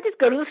 I just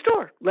go to the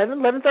store,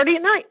 11:30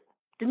 at night.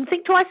 Didn't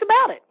think twice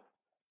about it.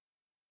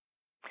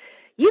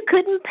 You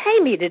couldn't pay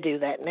me to do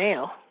that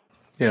now.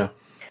 Yeah.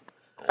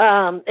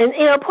 And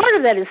part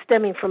of that is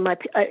stemming from my,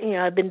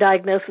 I've been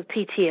diagnosed with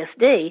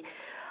PTSD.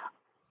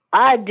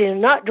 I do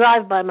not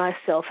drive by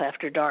myself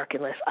after dark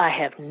unless I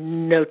have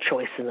no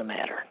choice in the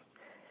matter.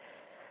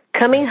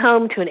 Coming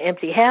home to an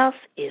empty house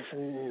is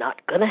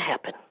not going to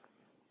happen.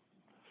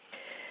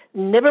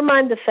 Never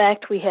mind the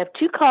fact we have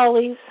 2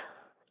 collies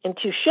and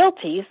 2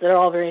 Shelties that are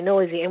all very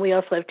noisy, and we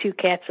also have 2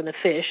 cats and a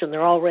fish, and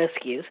they're all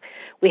rescues.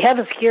 We have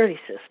a security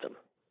system.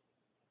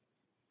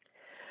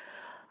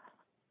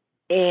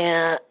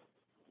 And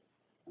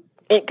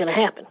it ain't going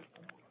to happen.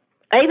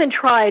 I even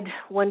tried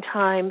one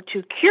time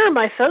to cure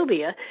my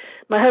phobia.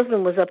 My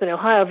husband was up in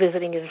Ohio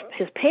visiting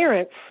his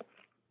parents,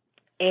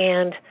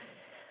 and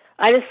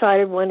I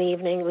decided one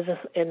evening,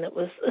 it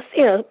was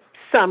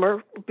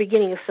summer,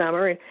 beginning of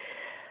summer, and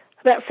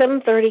about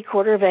 7:30,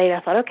 7:45, I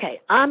thought,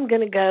 okay, I'm going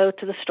to go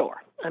to the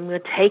store. I'm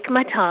going to take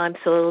my time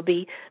so it'll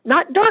be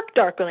not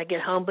dark when I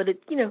get home, but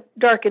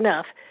dark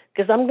enough,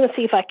 because I'm going to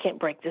see if I can't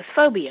break this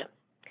phobia.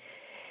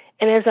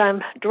 And as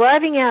I'm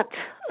driving out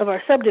of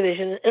our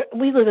subdivision,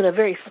 we live in a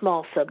very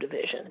small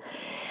subdivision.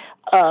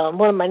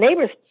 One of my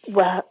neighbors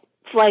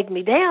flagged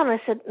me down. I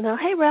said, "No,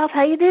 hey, Ralph,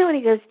 how you doing?"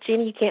 He goes,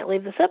 "Jeannie, you can't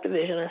leave the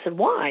subdivision." I said,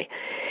 "Why?"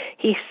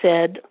 He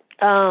said,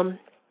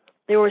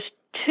 there was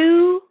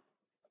 2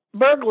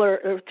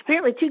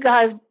 apparently 2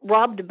 guys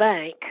robbed a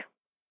bank,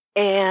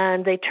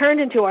 and they turned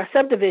into our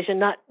subdivision,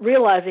 not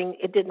realizing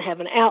it didn't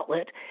have an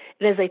outlet.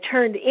 And as they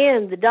turned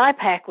in, the die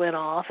pack went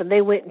off, and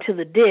they went into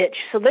the ditch.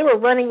 So they were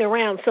running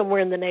around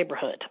somewhere in the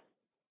neighborhood.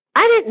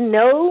 I didn't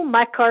know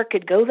my car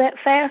could go that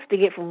fast to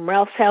get from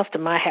Ralph's house to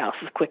my house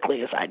as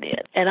quickly as I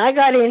did. And I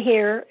got in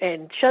here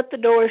and shut the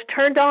doors,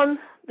 turned on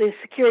the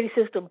security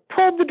system,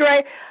 pulled the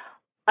drain.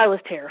 I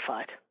was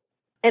terrified.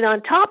 And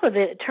on top of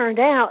it, it turned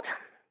out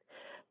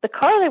the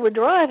car they were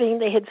driving,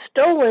 they had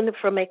stolen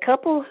from a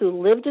couple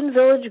who lived in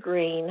Village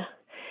Green,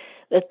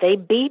 that they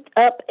beat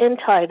up and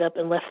tied up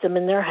and left them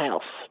in their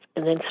house,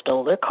 and then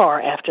stole their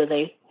car after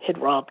they had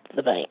robbed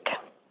the bank.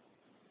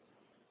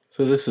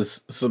 So this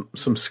is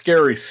some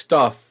scary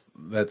stuff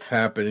that's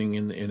happening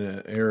in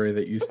an area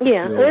that used to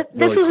feel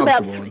really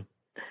comfortable in.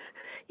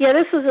 Yeah,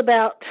 this was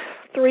about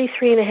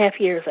 3.5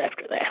 years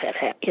after that had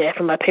happened,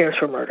 after my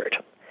parents were murdered.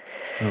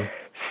 Oh.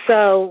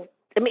 So,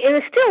 and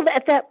it's still,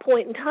 at that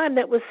point in time,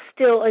 that was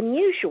still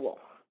unusual.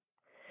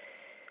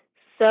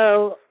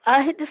 So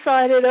I had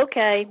decided,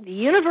 okay, the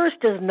universe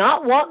does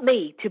not want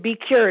me to be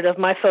cured of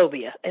my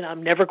phobia, and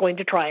I'm never going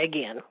to try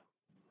again.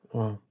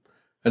 Wow.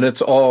 And it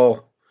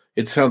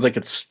sounds like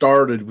it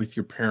started with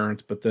your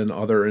parents, but then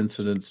other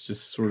incidents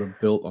just sort of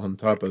built on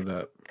top of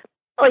that.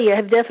 Oh, yeah,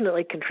 have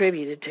definitely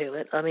contributed to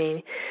it. I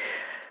mean,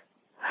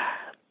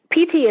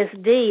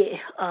 PTSD,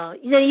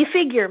 you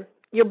figure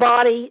your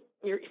body,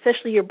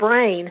 especially your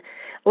brain,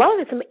 a lot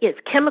of it's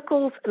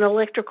chemicals and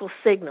electrical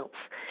signals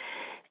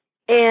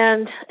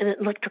and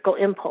electrical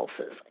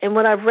impulses. And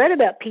what I've read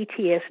about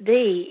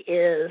PTSD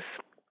is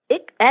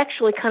it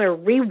actually kind of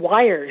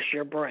rewires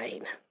your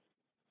brain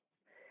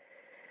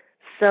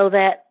so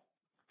that,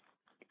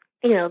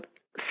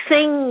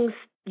 things,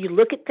 you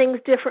look at things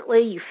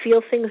differently, you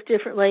feel things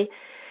differently.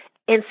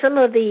 And some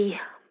of the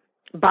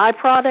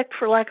byproduct,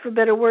 for lack of a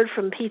better word,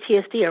 from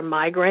PTSD are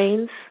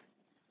migraines,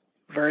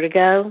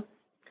 vertigo,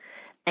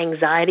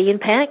 anxiety, and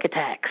panic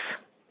attacks.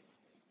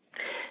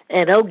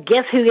 And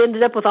guess who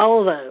ended up with all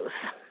of those?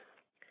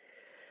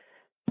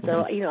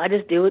 So, I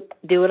just do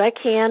what I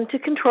can to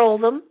control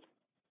them.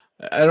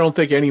 I don't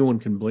think anyone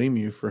can blame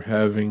you for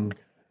having,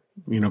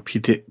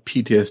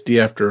 PTSD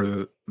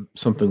after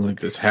something like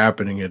this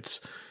happening. It's,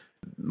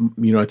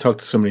 I talk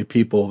to so many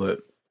people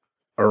that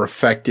are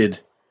affected,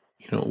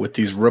 with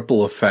these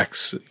ripple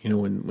effects,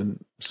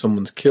 when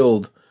someone's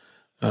killed,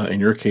 in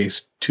your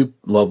case, 2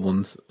 loved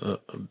ones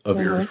of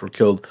yours were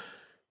killed.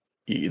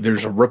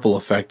 There's a ripple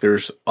effect.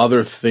 There's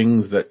other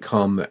things that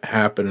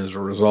happen as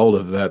a result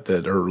of that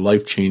are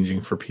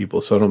life-changing for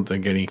people. So I don't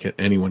think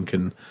anyone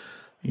can,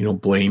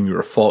 blame you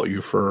or fault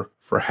you for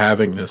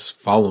having this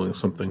following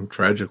something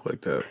tragic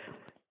like that.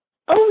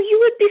 Oh, you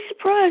would be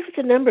surprised at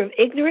the number of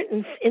ignorant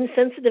and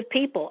insensitive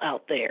people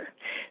out there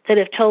that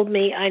have told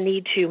me I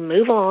need to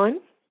move on,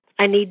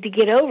 I need to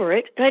get over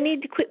it, and I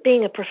need to quit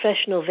being a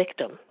professional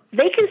victim.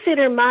 They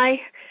consider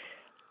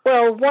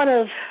one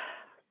of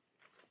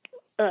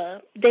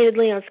David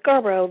Leon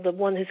Scarborough, the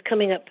one who's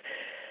coming up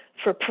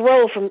for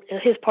parole from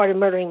his part of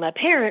murdering my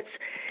parents,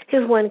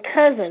 his one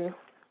cousin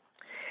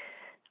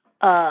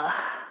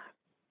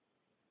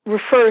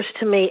refers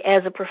to me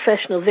as a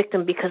professional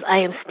victim because I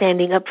am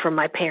standing up for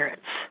my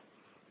parents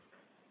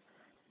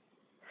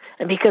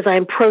and because I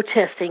am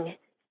protesting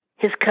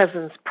his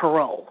cousin's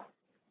parole.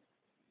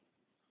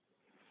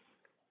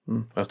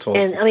 That's all.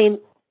 And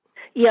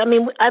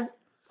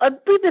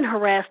we've been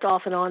harassed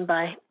off and on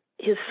by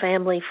his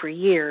family for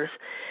years,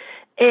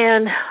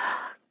 and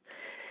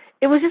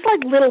it was just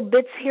like little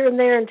bits here and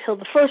there until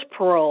the first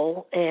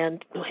parole,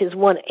 and his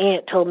one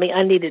aunt told me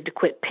I needed to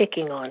quit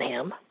picking on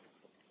him.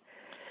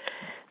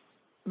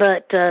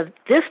 But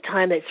this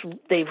time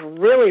they've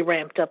really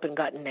ramped up and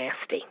gotten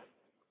nasty.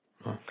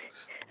 Oh.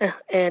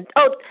 And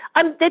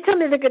they tell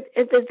me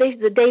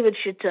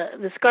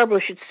the Scarborough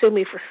should sue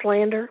me for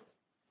slander.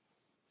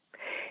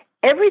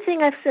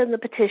 Everything I've said in the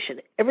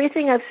petition,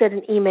 everything I've said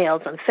in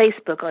emails, on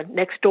Facebook, on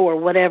Nextdoor,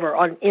 whatever,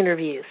 on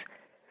interviews,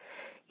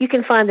 you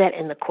can find that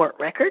in the court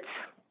records.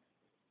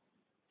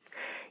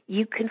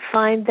 You can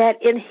find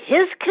that in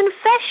his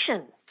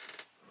confession.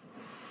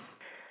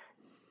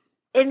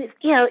 And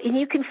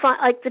you can find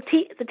like the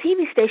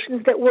TV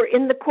stations that were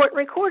in the court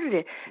recorded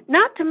it.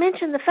 Not to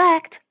mention the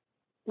fact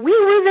we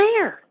were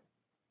there.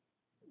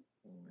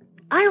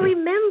 I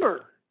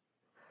remember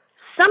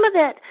some of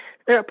that.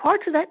 There are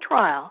parts of that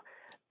trial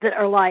that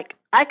are like,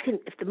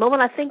 if the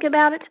moment I think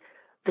about it,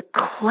 the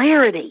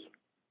clarity,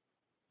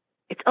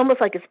 it's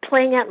almost like it's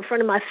playing out in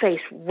front of my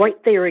face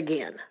right there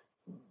again.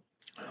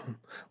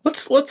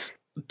 Let's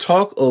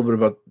talk a little bit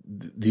about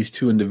these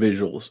two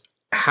individuals.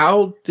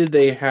 How did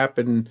they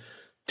happen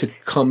to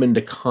come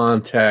into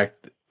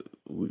contact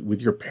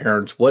with your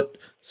parents? What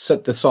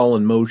set this all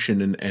in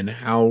motion, and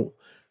how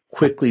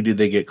quickly did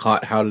they get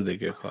caught? How did they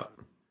get caught?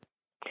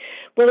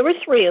 Well, there were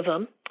three of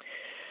them.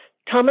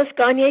 Thomas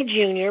Gagne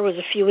Jr. was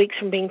a few weeks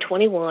from being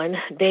 21,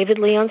 David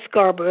Leon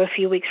Scarborough a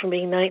few weeks from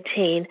being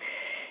 19,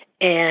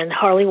 and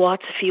Harley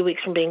Watts a few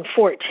weeks from being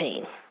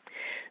 14.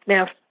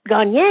 Now,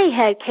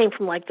 Gagne came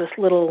from like this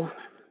little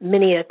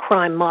mini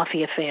crime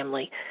mafia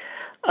family.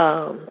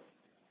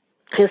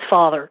 His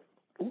father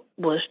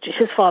was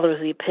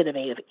the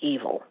epitome of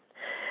evil.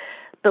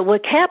 But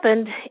what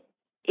happened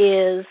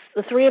is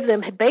the three of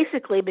them had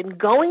basically been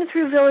going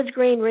through Village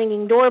Green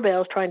ringing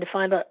doorbells trying to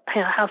find a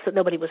house that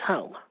nobody was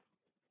home.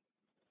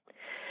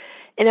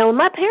 And now when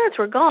my parents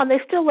were gone, they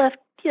still left,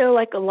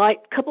 like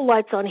couple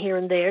lights on here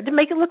and there to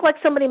make it look like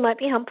somebody might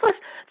be home. Plus,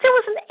 there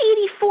was an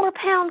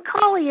 84-pound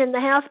collie in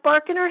the house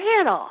barking her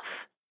head off.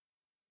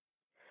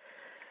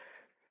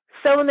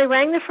 So when they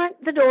rang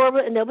the door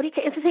and nobody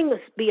came, the thing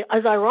that's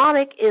as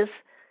ironic is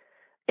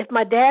if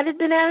my dad had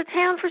been out of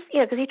town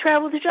because he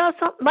traveled with his job,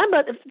 my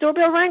mother, if the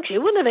doorbell rang, she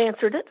wouldn't have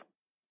answered it.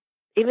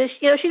 Even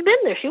if, she'd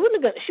been there, she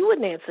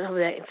wouldn't answer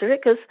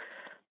it because,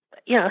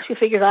 she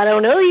figures I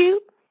don't know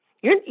you.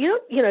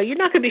 You're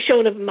not going to be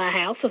showing up in my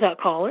house without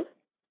calling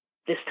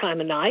this time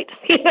of night,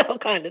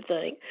 kind of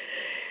thing.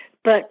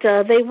 But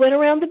they went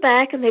around the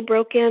back and they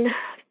broke in,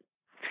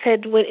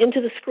 went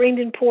into the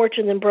screened-in porch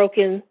and then broke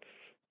in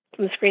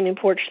from the screened-in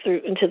porch through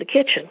into the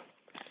kitchen.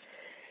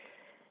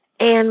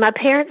 And my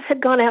parents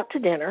had gone out to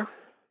dinner.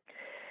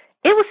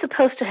 It was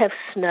supposed to have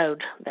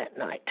snowed that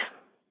night.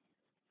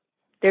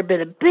 There'd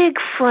been a big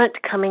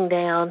front coming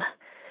down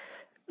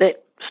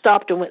that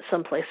stopped and went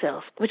someplace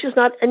else, which is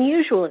not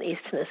unusual in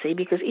East Tennessee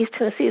because East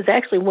Tennessee is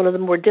actually one of the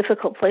more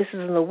difficult places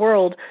in the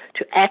world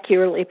to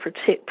accurately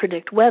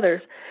predict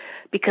weather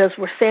because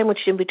we're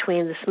sandwiched in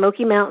between the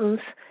Smoky Mountains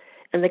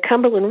and the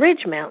Cumberland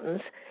Ridge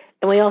Mountains,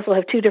 and we also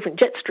have two different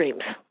jet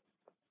streams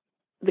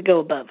that go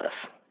above us.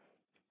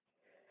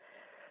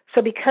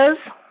 So because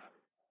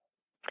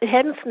it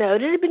hadn't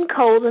snowed, it had been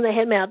cold, and they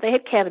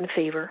had cabin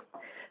fever,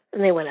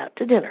 and they went out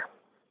to dinner.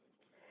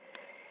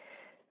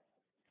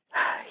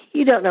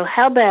 You don't know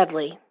how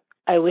badly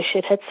I wish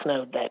it had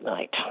snowed that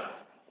night.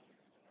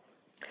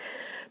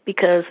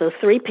 Because those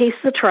three pieces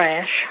of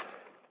trash,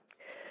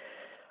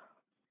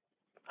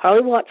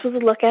 Harley Watts was a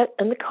lookout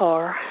in the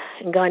car,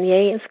 and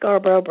Gagne and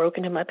Scarborough broke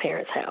into my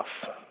parents' house.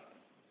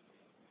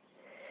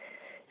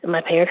 And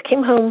my parents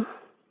came home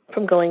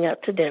from going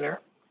out to dinner.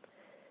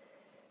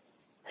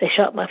 They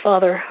shot my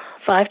father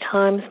 5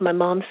 times, my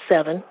mom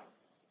 7.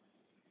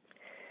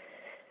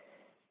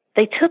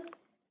 They took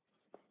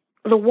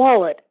the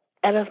wallet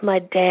out of my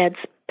dad's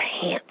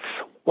pants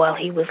while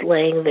he was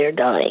laying there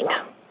dying.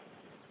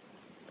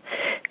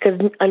 Because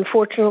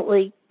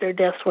unfortunately, their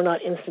deaths were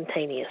not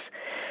instantaneous.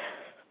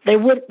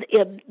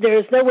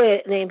 There's no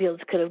way an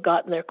ambulance could have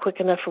gotten there quick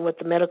enough for what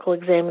the medical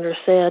examiner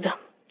said.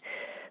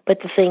 But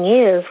the thing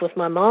is, with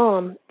my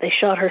mom, they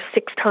shot her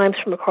 6 times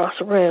from across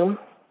the room.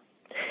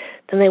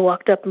 Then they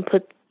walked up and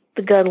put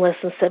the gun less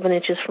than 7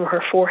 inches from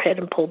her forehead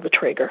and pulled the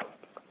trigger.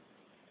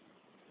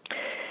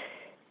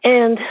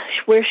 And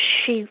where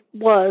she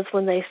was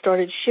when they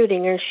started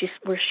shooting her,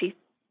 where she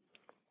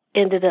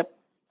ended up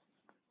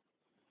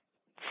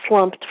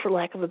slumped, for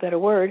lack of a better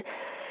word,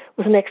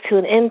 was next to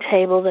an end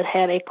table that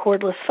had a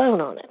cordless phone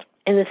on it.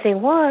 And the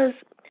thing was,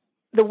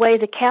 the way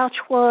the couch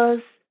was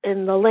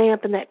and the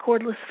lamp and that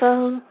cordless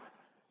phone,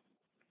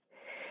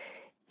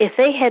 if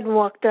they hadn't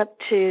walked up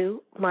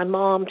to my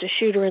mom to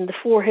shoot her in the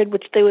forehead,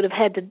 which they would have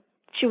had to,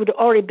 she would have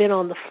already been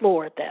on the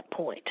floor at that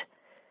point,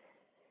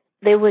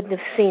 they wouldn't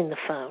have seen the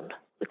phone,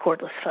 the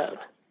cordless phone.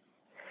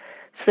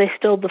 So they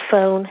stole the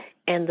phone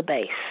and the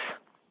base.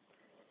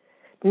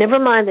 Never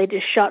mind, they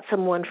just shot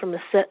someone from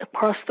a set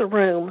across the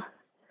room,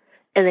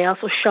 and they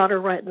also shot her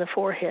right in the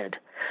forehead.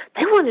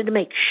 They wanted to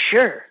make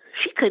sure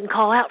she couldn't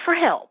call out for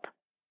help.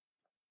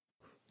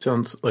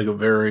 Sounds like a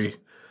very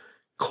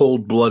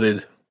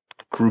cold-blooded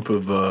group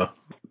of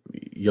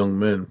young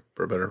men,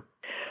 for a better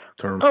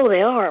term. Oh,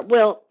 they are.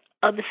 Well,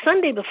 the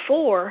Sunday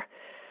before,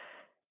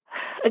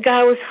 a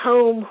guy was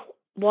home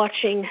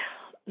watching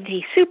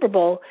the Super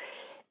Bowl,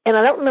 and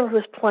I don't remember who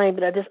was playing,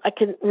 but I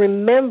can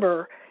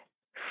remember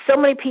so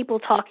many people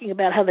talking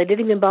about how they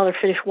didn't even bother to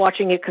finish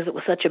watching it because it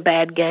was such a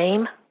bad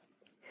game.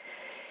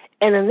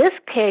 And in this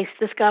case,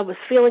 this guy was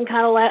feeling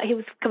kind of loud. He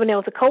was coming down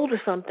with a cold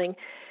or something,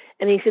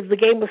 and he said the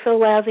game was so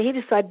lousy, he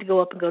decided to go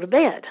up and go to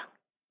bed.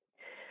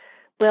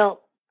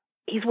 Well,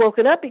 he's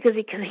woken up because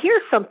he can hear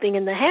something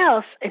in the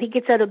house, and he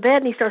gets out of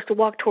bed and he starts to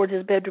walk towards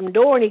his bedroom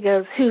door, and he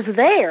goes, "Who's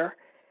there?"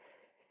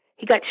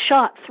 He got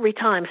shot 3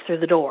 times through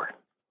the door.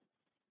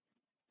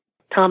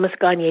 Thomas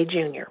Gagne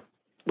Jr.,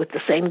 with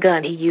the same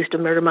gun he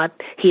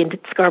and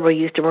Scarborough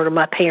used to murder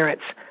my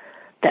parents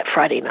that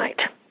Friday night.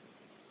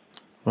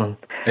 Wow.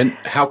 And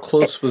how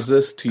close was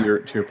this to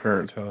your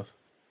parents' house?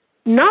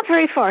 Not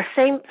very far.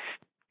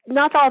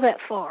 Not all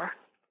that far.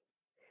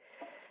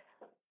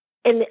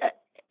 And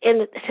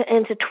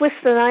to twist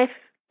the knife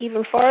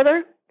even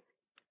farther,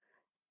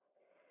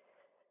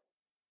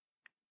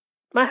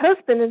 my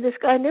husband and this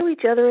guy knew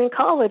each other in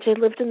college. They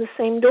lived in the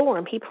same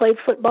dorm. He played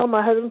football.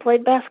 My husband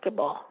played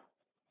basketball.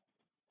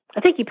 I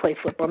think he played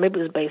football.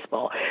 Maybe it was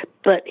baseball.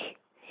 But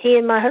he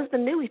and my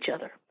husband knew each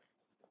other.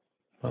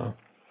 Wow.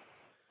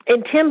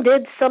 And Tim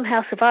did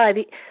somehow survive.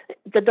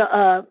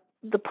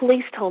 The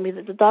police told me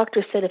that the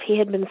doctor said if he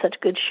had been in such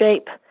good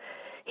shape,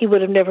 he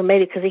would have never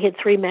made it because he had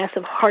 3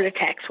 massive heart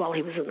attacks while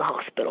he was in the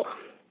hospital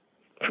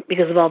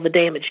because of all the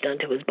damage done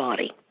to his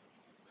body.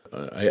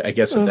 I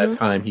guess at that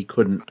time he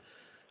couldn't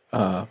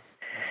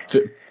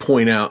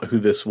point out who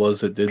this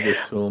was that did this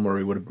to him, or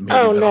he would have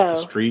maybe been off the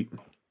street.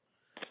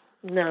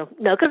 No,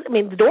 because,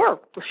 the door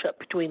was shut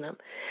between them.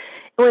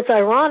 And what's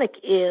ironic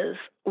is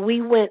we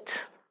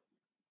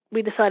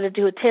decided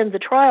to attend the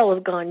trial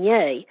of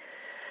Gagne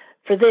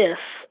for this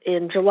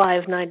in July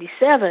of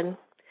 97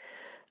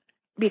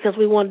 because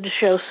we wanted to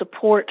show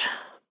support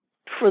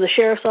for the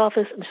sheriff's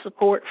office and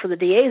support for the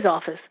DA's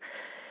office.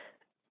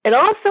 And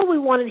also we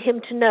wanted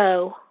Gagne to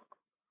know,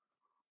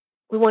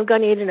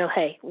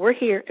 hey, we're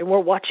here and we're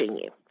watching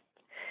you.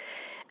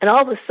 And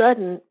all of a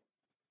sudden,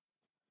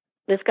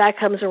 this guy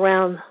comes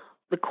around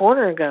the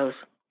corner and goes,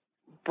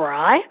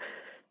 "Bry?"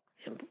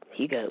 And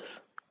he goes,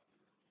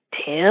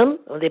 "Tim?"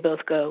 And they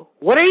both go,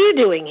 "What are you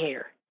doing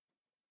here?"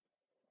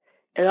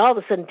 And all of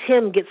a sudden,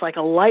 Tim gets like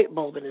a light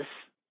bulb in his,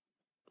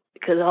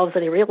 because all of a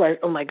sudden he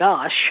realized, oh my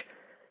gosh,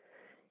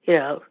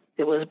 it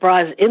was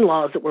Bry's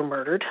in-laws that were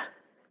murdered.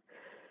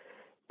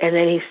 And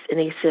then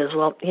he says,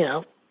 well,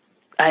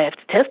 I have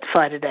to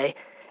testify today.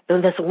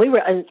 And that's when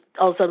and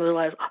all of a sudden we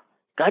realized, oh,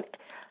 God,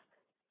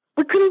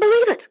 we couldn't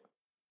believe it.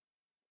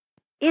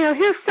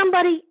 Here's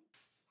somebody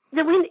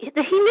that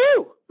he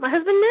knew. My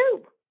husband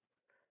knew.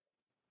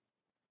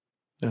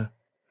 Yeah.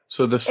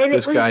 So this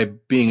guy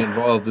being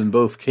involved in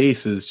both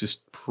cases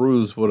just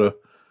proves what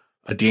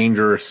a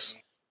dangerous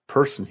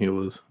person he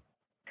was.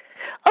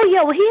 Oh,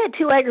 yeah. Well, he had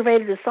 2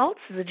 aggravated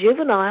assaults as a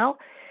juvenile.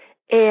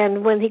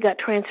 And when he got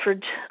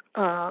transferred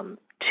to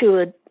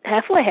a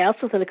halfway house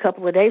within a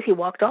couple of days, he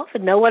walked off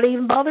and nobody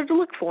even bothered to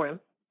look for him.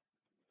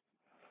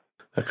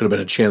 That could have been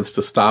a chance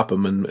to stop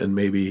him and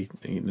maybe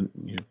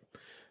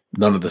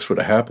none of this would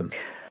have happened.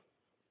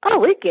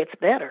 Oh, it gets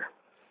better.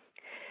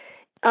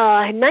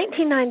 In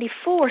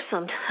 1994,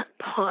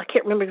 I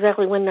can't remember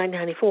exactly when,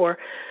 1994,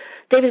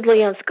 David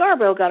Leon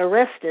Scarborough got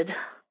arrested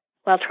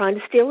while trying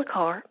to steal a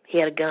car. He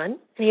had a gun, and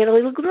he had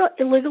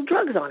illegal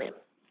drugs on him.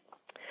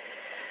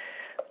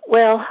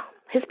 Well,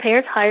 his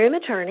parents hired an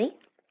attorney.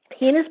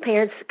 He and his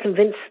parents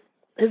convinced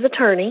his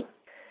attorney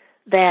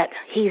that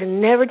he's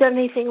never done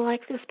anything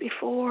like this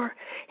before.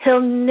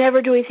 He'll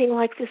never do anything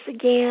like this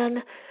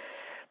again.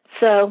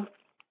 So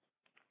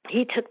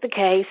he took the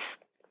case,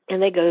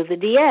 and they go to the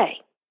DA.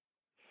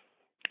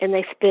 And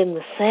they spin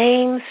the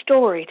same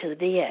story to the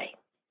DA.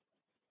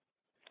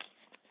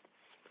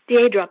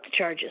 DA dropped the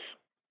charges.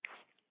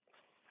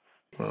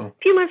 Wow. A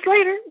few months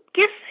later,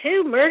 guess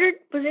who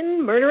was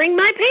in murdering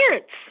my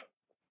parents?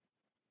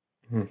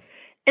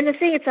 And the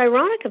thing that's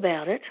ironic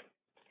about it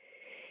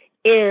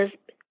is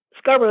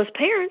Scarborough's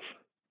parents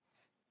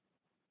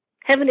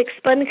have an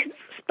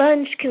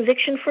expunged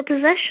conviction for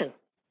possession.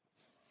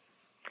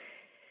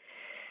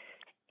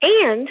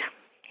 And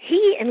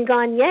he and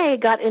Gagne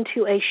got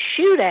into a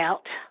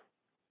shootout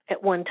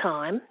at one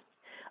time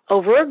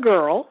over a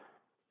girl.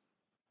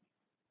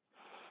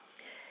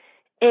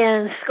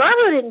 And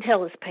Scarborough didn't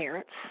tell his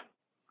parents.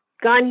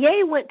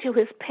 Gagne went to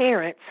his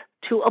parents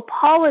to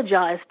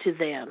apologize to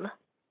them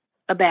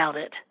about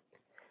it.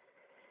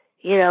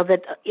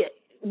 That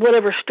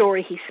whatever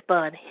story he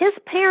spun. His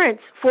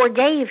parents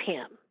forgave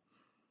him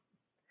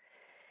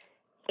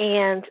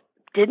and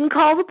didn't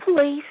call the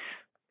police.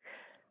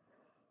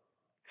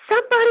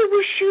 Somebody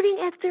was shooting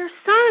at their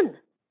son,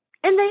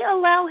 and they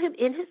allow him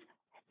in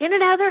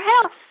and out of their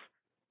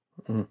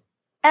house.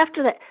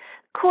 After that,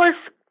 of course,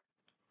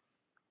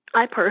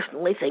 I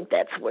personally think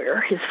that's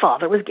where his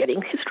father was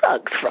getting his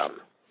drugs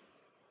from.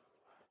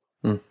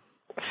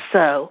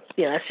 So,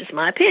 that's just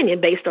my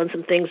opinion based on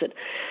some things that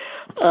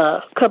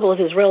a couple of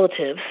his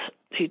relatives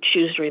who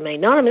choose to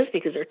remain anonymous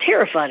because they're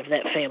terrified of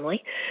that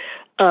family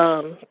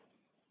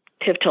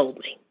have told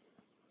me.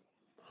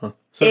 Huh.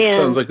 So it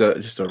sounds like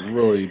just a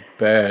really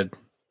bad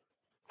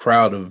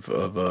crowd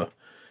of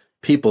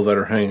people that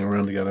are hanging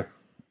around together.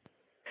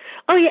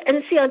 Oh, yeah,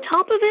 and see, on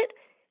top of it,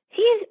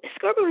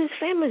 Scarborough and his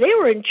family, they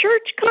were in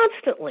church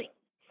constantly.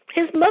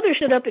 His mother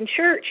stood up in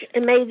church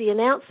and made the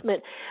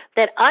announcement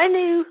that I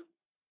knew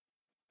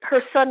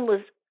her son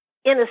was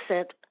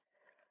innocent.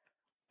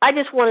 I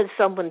just wanted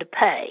someone to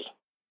pay.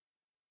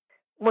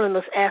 One of the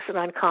most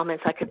asinine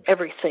comments I could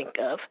ever think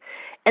of.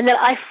 And that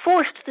I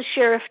forced the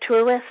sheriff to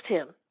arrest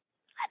him.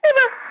 I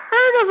never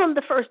heard of him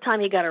the first time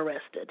he got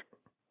arrested.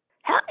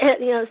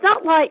 It's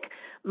not like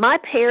my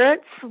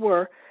parents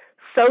were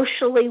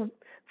socially,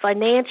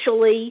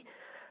 financially,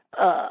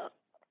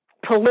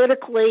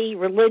 politically,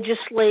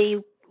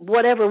 religiously,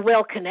 whatever,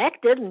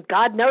 well-connected, and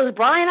God knows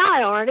Brian and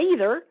I aren't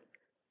either.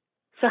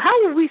 So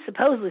how were we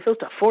supposed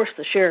to force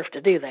the sheriff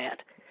to do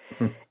that?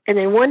 And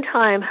then one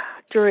time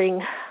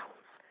during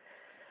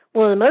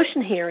one of the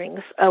motion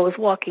hearings, I was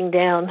walking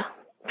down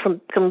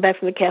coming back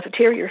from the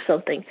cafeteria or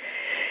something,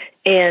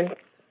 and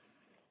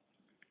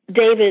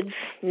David's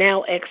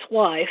now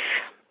ex-wife,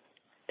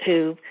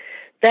 who,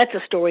 that's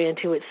a story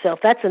unto itself.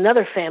 That's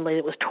another family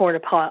that was torn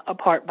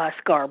apart by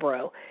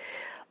Scarborough.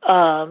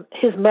 Her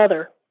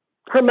mother,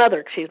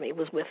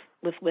 was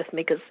with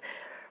me because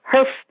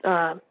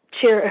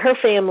her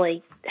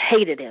family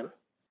hated him,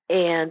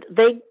 and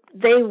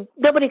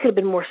nobody could have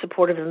been more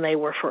supportive than they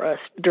were for us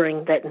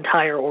during that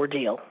entire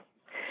ordeal.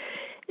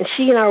 And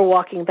she and I were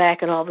walking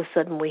back, and all of a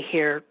sudden we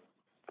hear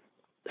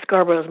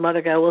Scarborough's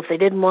mother go, "Well, if they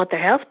didn't want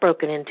their house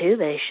broken into,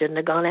 they shouldn't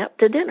have gone out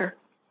to dinner."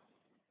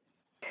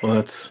 Well,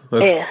 that's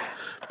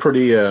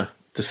pretty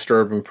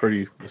disturbing,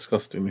 pretty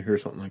disgusting to hear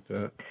something like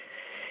that.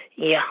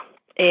 Yeah,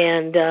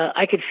 and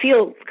I could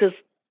feel, because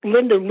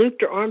Linda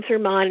looped her arm through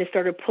mine and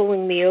started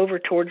pulling me over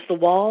towards the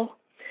wall.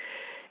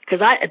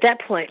 Because at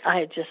that point, I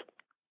had just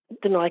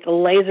been like a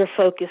laser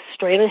focus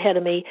straight ahead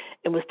of me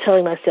and was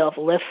telling myself,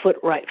 left foot,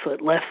 right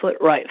foot, left foot,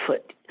 right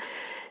foot.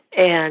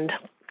 And,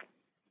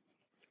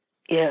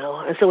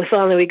 and so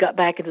we got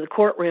back into the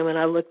courtroom, and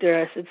I looked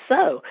there, I said,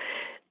 "So,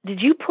 did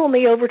you pull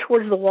me over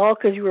towards the wall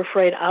because you were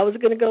afraid I was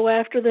going to go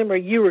after them, or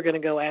you were going to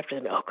go after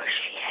them?" "Oh, because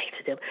she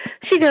hated him."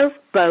 She goes,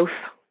 "Both."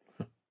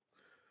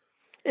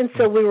 And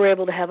so we were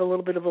able to have a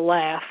little bit of a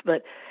laugh.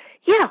 But,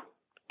 yeah,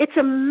 it's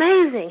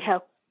amazing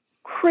how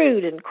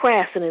crude and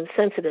crass and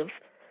insensitive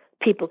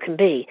people can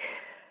be,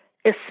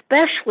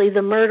 especially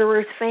the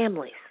murderers'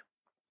 families.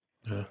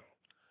 Yeah.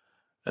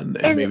 And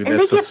maybe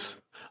that's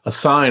a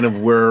sign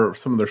of where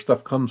some of their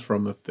stuff comes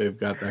from, if they've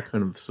got that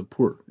kind of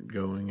support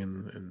going.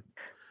 And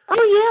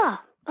Oh,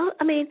 yeah.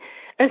 I mean,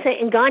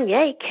 and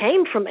Gagne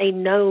came from a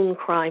known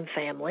crime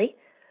family.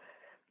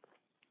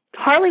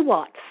 Harley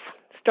Watts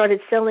started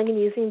selling and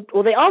using,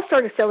 they all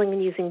started selling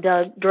and using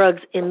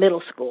drugs in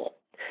middle school,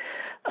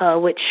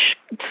 which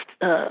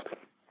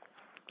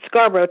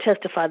Scarborough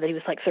testified that he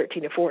was like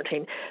 13 or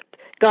 14.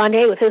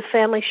 Gagne, with his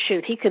family,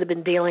 he could have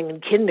been dealing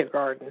in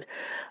kindergarten.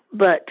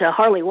 But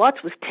Harley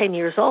Watts was 10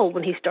 years old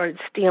when he started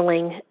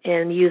stealing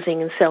and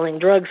using and selling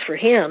drugs for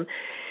him.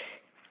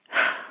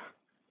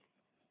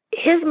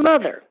 His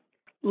mother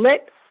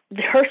let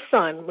her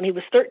son, when he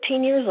was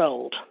 13 years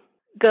old,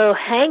 go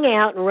hang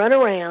out and run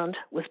around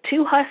with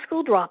two high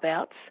school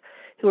dropouts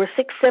who were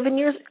 6-7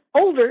 years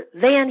older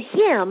than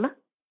him,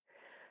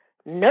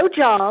 no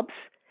jobs,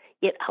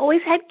 yet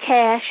always had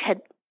cash,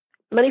 had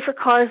money for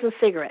cars and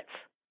cigarettes.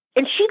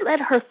 And she let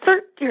her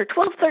 12,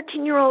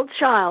 13-year-old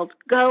child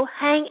go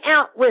hang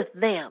out with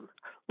them,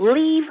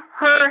 leave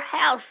her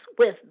house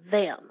with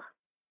them.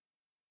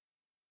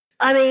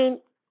 I mean,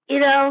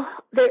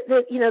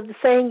 the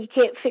saying, you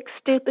can't fix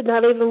stupid,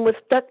 not even with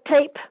duct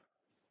tape.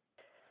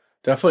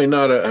 Definitely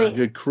not a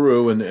good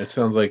crew, and it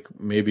sounds like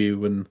maybe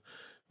when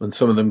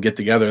some of them get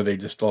together, they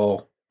just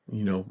all,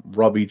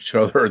 rub each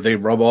other, or they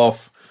rub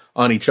off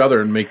on each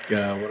other and make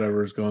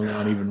whatever is going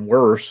on even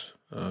worse.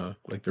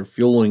 Like they're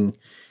fueling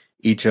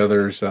each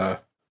other's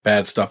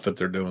bad stuff that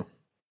they're doing.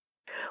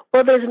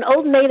 Well, there's an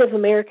old Native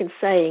American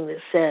saying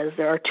that says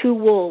there are two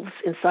wolves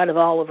inside of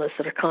all of us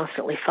that are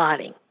constantly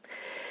fighting.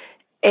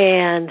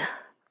 And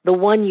the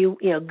one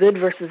good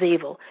versus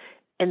evil.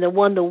 And the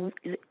one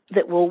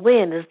that will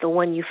win is the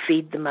one you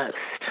feed the most.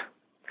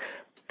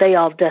 They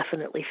all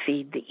definitely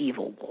feed the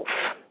evil wolf.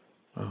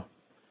 Oh.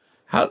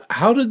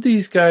 How did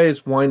these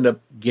guys wind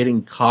up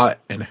getting caught,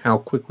 and how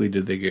quickly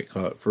did they get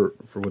caught for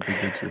what they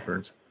did to your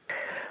parents?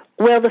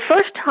 Well, the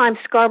first time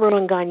Scarborough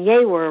and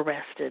Gagne were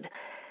arrested,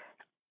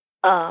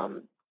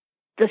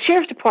 the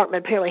sheriff's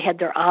department apparently had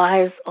their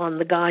eyes on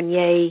the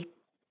Gagne,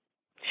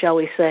 shall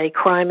we say,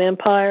 crime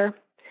empire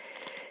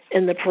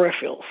in the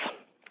peripherals.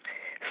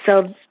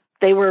 So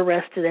they were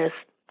arrested as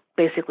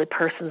basically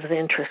persons of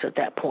interest at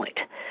that point.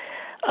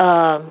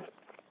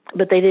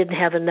 But they didn't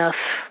have enough,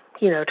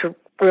 to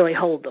really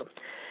hold them.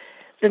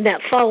 Then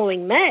that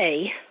following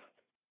May,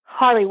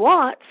 Harley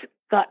Watts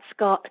got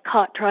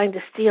caught trying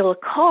to steal a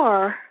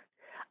car.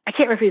 I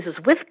can't remember if he was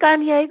with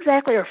Gagne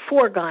exactly or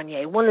for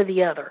Gagne, one or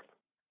the other.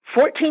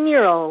 14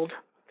 years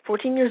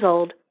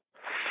old,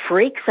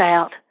 freaks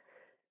out,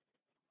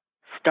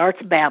 starts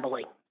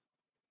babbling.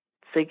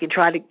 So he can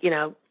try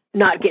to,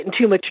 not get in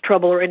too much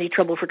trouble or any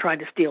trouble for trying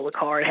to steal the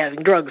car and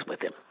having drugs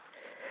with him.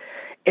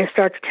 And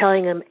starts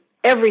telling him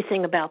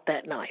everything about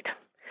that night,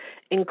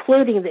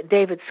 including that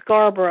David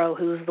Scarborough,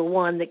 who's the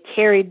one that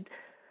carried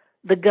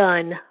the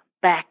gun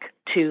back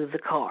to the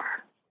car.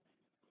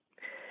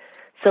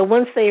 So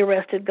once they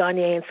arrested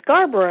Gagne and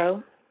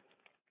Scarborough,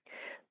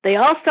 they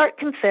all start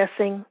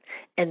confessing,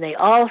 and they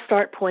all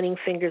start pointing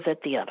fingers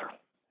at the other.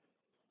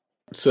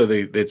 So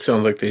it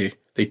sounds like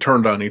they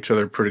turned on each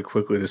other pretty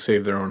quickly to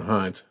save their own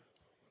hides.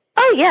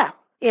 Oh, yeah.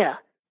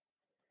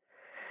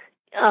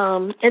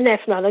 And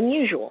that's not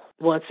unusual.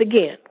 Once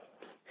again,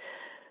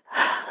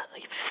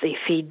 they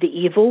feed the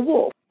evil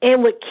wolf.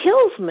 And what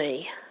kills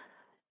me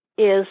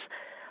is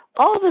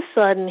all of a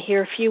sudden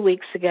here a few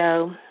weeks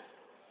ago,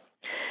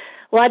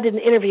 I did an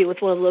interview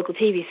with one of the local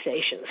TV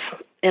stations,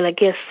 and I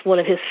guess one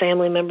of his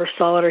family members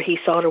saw it or he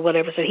saw it or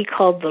whatever, so he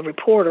called the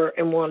reporter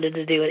and wanted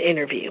to do an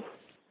interview.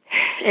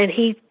 And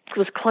he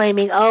was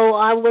claiming,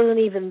 I wasn't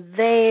even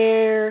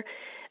there,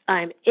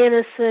 I'm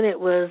innocent, it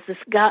was this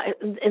guy.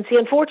 And see,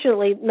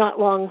 unfortunately, not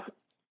long,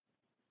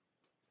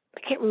 I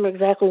can't remember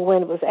exactly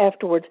when, it was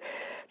afterwards,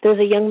 there was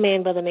a young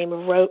man by the name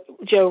of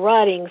Joe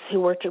Ridings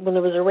who worked when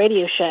there was a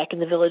Radio Shack in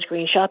the Village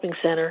Green Shopping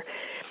Center,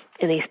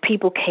 and these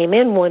people came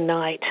in one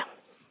night,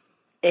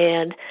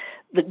 and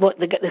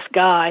this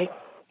guy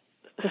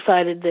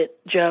decided that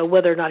Joe,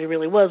 whether or not he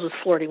really was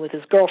flirting with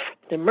his girlfriend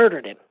and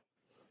murdered him.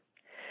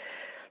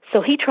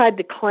 So he tried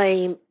to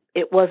claim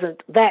it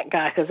wasn't that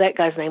guy, because that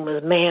guy's name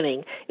was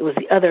Manning. It was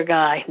the other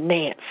guy,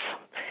 Nance,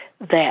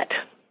 that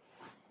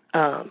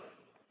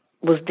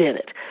did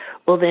it.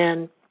 Well,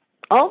 then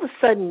all of a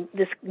sudden,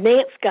 this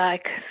Nance guy,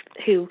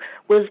 who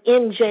was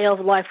in jail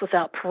life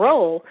without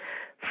parole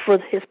for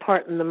his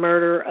part in the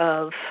murder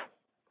of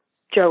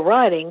Joe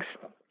Ridings,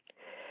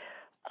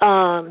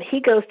 he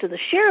goes to the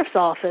sheriff's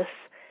office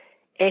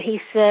and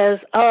he says,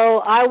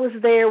 I was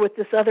there with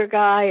this other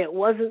guy, it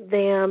wasn't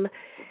them.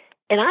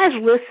 And I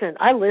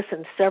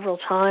listened several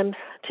times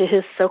to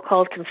his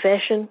so-called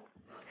confession.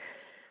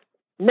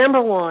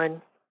 Number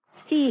one,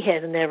 he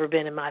has never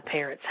been in my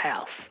parents'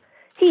 house.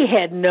 He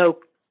had no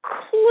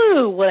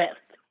clue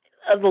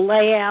of the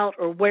layout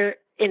or where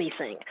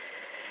anything.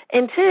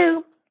 And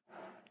two,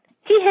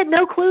 he had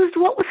no clues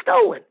to what was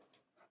stolen.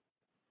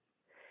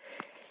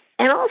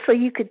 And also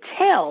you could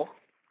tell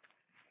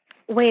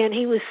when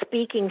he was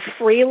speaking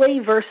freely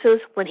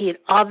versus when he had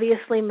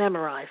obviously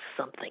memorized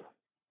something.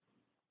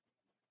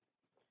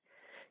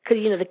 Because,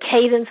 the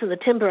cadence and the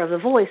timbre of the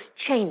voice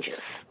changes.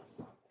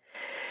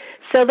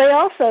 So they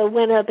also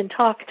went up and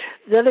talked.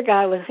 The other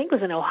guy was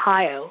in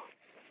Ohio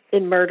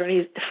in murder.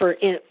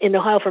 In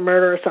Ohio for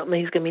murder or something.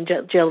 He's going to be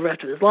in jail the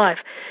rest of his life.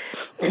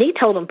 And he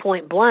told him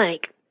point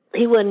blank,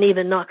 he wasn't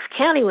even in Knox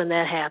County when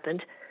that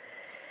happened.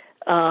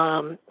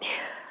 And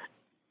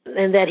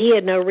that he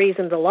had no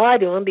reason to lie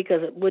to him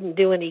because it wouldn't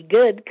do any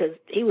good because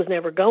he was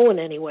never going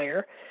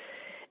anywhere.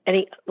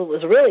 And what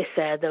was really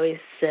sad, though, he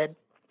said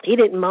he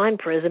didn't mind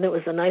prison. It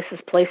was the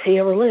nicest place he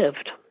ever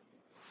lived.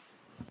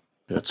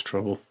 That's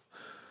trouble.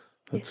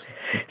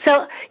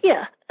 So,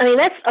 yeah,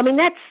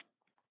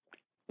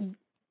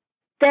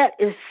 that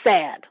is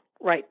sad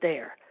right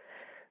there.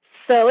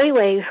 So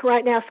anyway,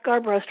 right now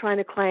Scarborough's trying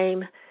to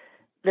claim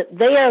that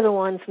they are the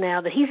ones now,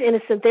 that he's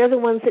innocent, they're the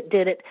ones that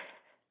did it.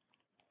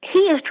 He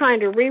is trying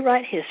to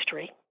rewrite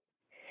history.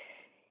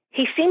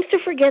 He seems to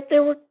forget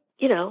there were,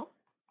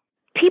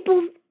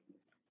 people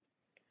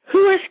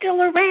who are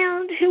still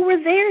around, who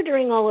were there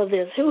during all of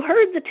this, who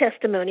heard the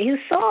testimony, who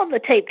saw the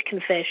taped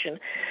confession.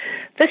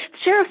 The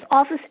sheriff's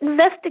office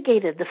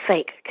investigated the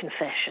fake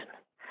confession.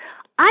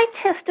 I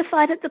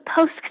testified at the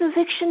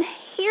post-conviction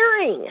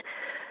hearing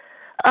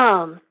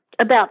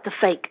about the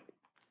fake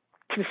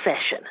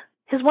confession.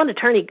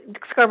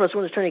 Scarborough's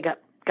one attorney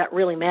got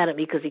really mad at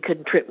me because he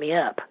couldn't trip me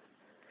up,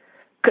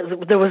 because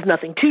there was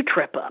nothing to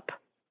trip up.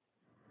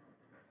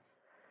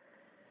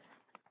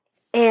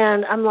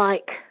 And I'm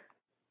like,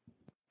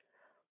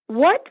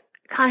 what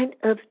kind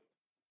of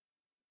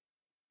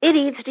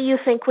idiots do you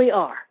think we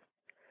are?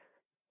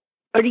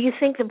 Or do you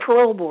think the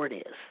parole board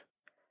is?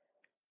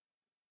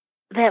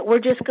 That we're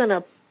just going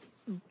to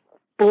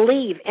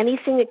believe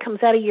anything that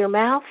comes out of your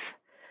mouth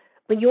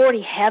when you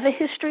already have a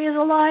history as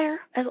a liar?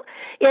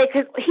 Yeah,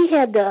 because he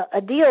had a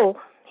deal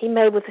he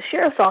made with the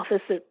sheriff's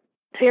office that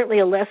apparently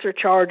a lesser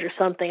charge or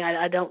something.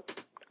 I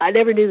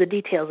never knew the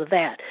details of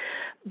that.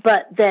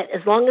 But that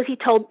as long as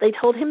they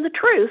told him the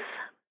truth,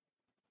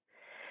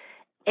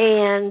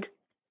 and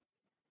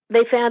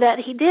they found out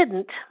he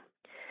didn't.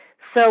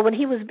 So when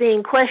he was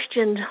being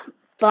questioned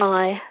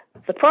by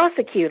the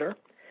prosecutor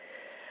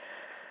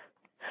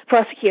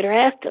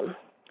asked him,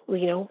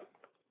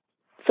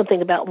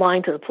 something about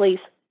lying to the police.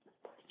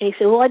 And he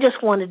said, I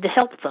just wanted to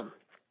help them.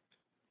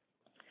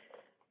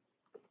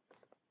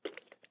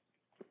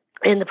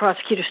 And the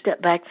prosecutor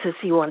stepped back and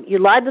says, you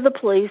lied to the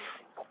police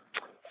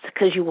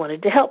because you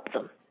wanted to help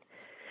them.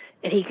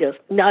 And he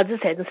nods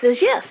his head and says,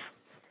 yes.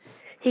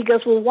 He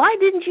goes, well, why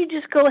didn't you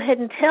just go ahead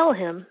and tell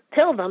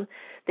them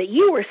that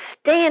you were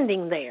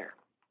standing there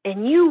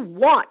and you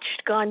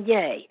watched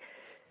Gagne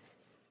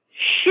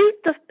shoot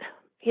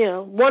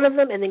one of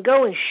them and then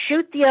go and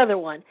shoot the other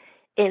one.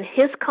 And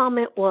his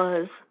comment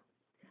was,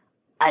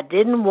 I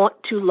didn't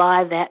want to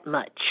lie that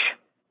much.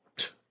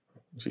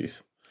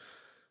 Jeez.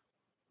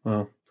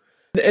 Well,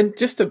 and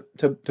just to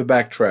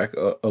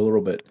backtrack a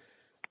little bit,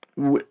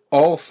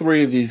 all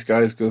three of these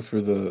guys go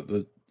through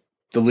the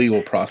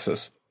legal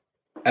process.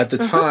 At the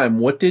time,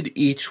 what did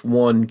each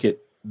one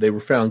get? They were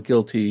found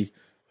guilty.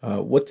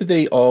 What did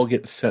they all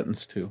get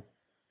sentenced to?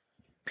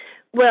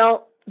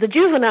 Well, the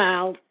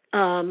juvenile,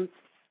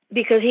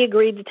 because he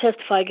agreed to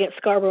testify against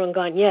Scarborough and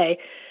Gagne,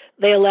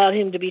 they allowed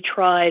him to be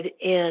tried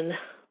in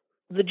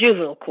the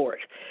juvenile court,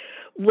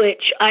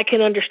 which I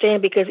can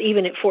understand because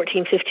even at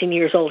 14, 15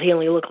 years old, he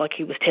only looked like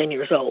he was 10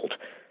 years old.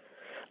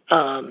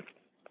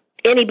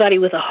 Anybody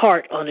with a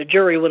heart on a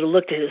jury would have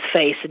looked at his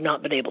face and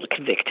not been able to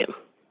convict him.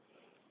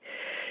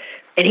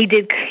 And he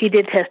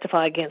did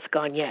testify against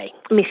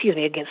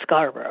against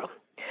Scarborough.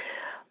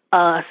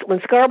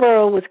 When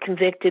Scarborough was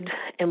convicted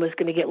and was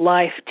going to get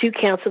life, 2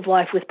 counts of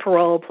life with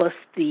parole, plus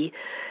the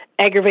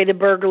aggravated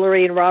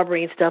burglary and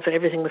robbery and stuff, and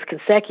everything was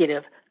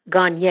consecutive,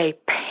 Gagne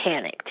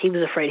panicked. He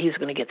was afraid he was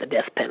going to get the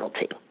death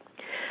penalty.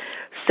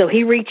 So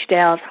he reached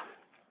out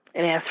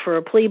and asked for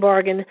a plea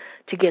bargain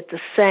to get the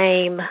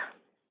same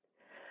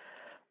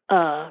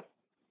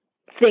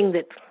thing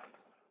that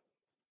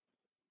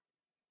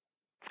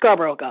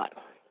Scarborough got,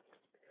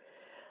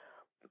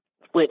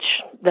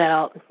 which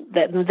that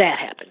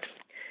happened.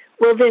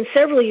 Well, then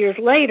several years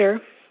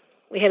later,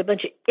 we had a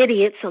bunch of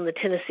idiots on the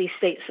Tennessee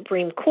State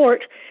Supreme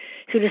Court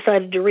who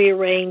decided to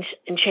rearrange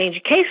and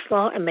change case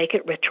law and make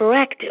it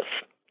retroactive.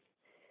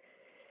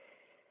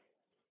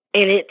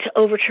 And it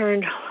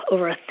overturned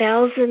over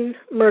 1,000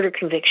 murder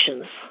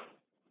convictions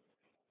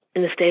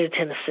in the state of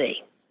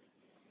Tennessee.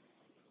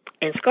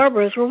 And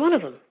Scarborough's were one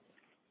of them.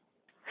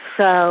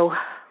 So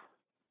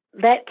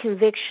that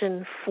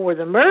conviction for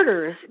the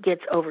murders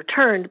gets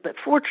overturned, but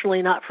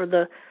fortunately not for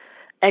the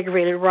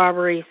aggravated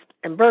robberies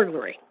and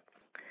burglary.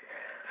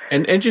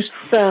 And just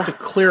to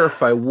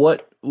clarify,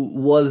 what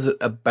was it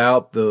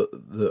about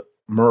the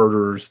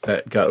murders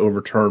that got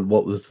overturned?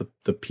 What was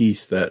the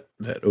piece that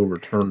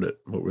overturned it?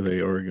 What were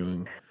they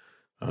arguing?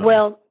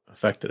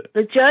 Affected it.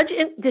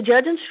 The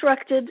judge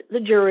instructed the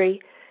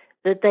jury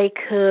that they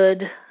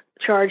could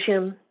charge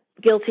him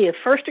guilty of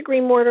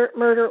first-degree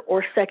murder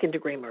or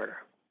second-degree murder.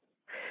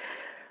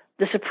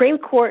 The Supreme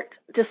Court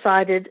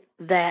decided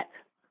that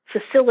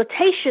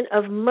facilitation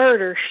of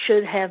murder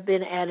should have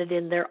been added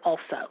in there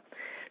also.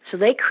 So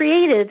they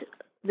created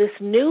this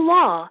new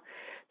law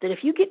that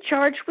if you get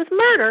charged with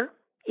murder,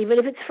 even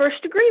if it's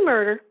first-degree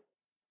murder,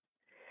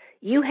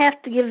 you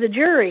have to give the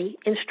jury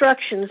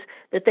instructions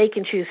that they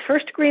can choose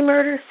first-degree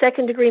murder,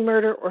 second-degree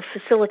murder, or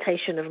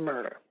facilitation of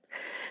murder.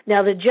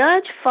 Now, the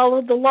judge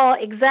followed the law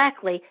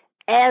exactly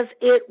as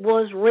it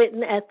was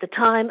written at the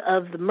time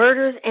of the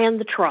murders and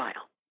the trial.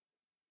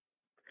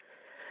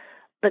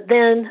 But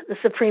then the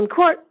Supreme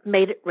Court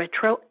made it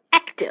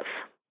retroactive.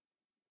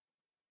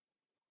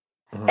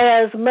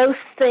 As most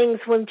things,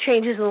 when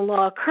changes in the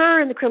law occur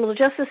in the criminal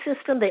justice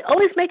system, they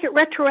always make it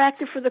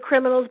retroactive for the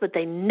criminals, but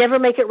they never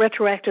make it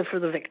retroactive for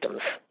the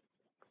victims.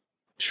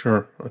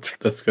 Sure.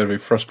 That's got to be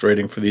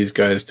frustrating for these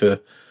guys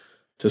to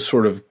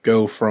sort of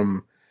go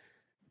from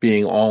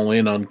being all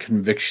in on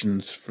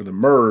convictions for the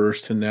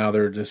murders to now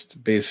they're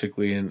just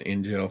basically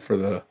in jail for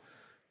the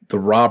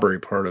robbery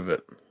part of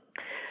it.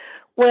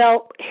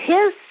 Well,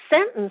 his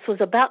sentence was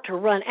about to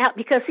run out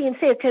because, see, in the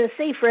state of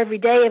Tennessee, for every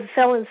day a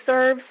felon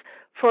serves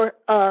for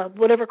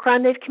whatever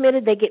crime they've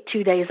committed, they get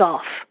 2 days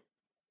off.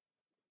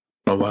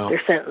 Oh, wow.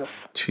 Their sentence.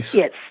 Jeez.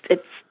 Yeah,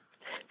 it's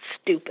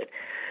stupid.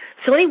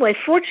 So anyway,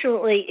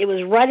 fortunately, it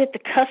was right at the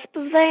cusp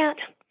of that,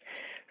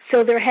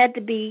 so there had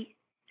to be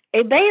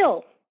a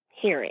bail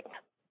hearing.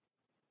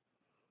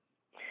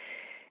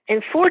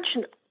 And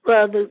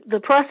the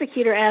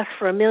prosecutor asked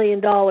for $1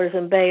 million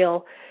in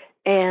bail,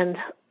 and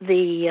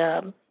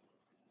the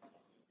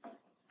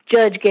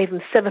judge gave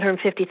him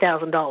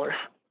 $750,000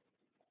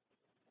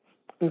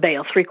 in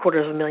bail,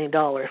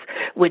 $750,000,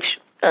 which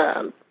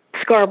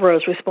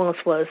Scarborough's response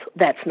was,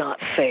 "That's not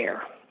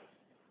fair."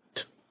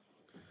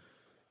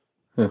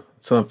 Yeah,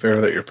 it's not fair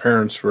that your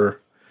parents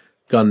were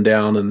gunned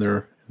down in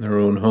their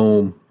own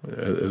home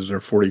as their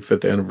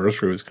 45th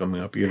anniversary was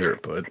coming up either.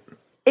 But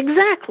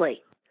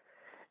exactly.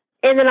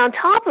 And then on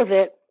top of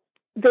it,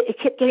 the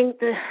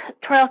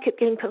trial kept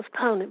getting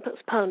postponed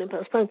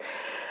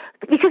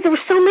because there were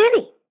so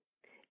many.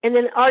 And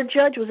then our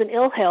judge was in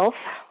ill health.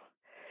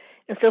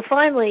 And so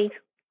finally,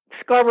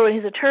 Scarborough and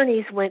his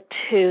attorneys went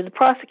to the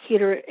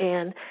prosecutor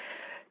and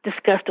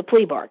discussed a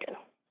plea bargain.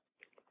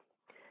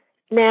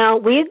 Now,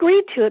 we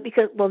agreed to it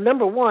because, well,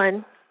 number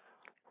one,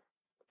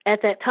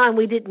 at that time,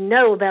 we didn't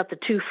know about the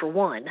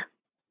 2-for-1.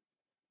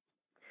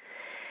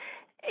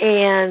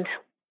 And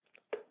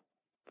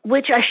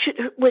which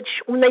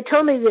when they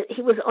told me that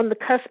he was on the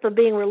cusp of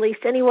being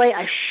released anyway,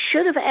 I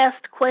should have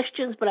asked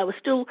questions, but I was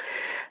still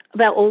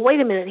about, well, wait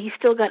a minute, he's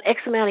still got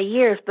X amount of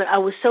years, but I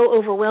was so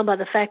overwhelmed by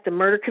the fact the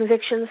murder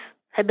convictions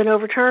had been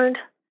overturned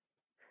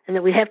and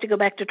that we'd have to go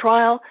back to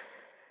trial,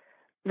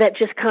 that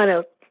just kind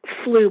of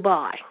flew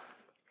by.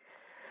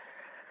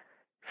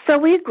 So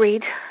we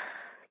agreed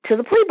to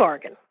the plea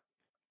bargain.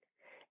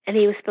 And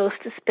he was supposed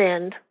to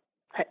spend,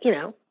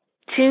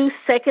 2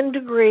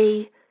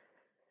 second-degree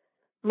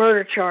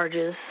murder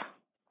charges,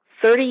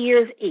 30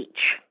 years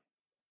each.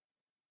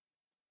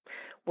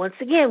 Once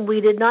again,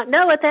 we did not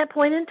know at that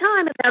point in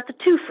time about the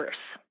twofers.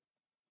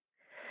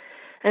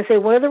 And so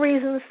one of the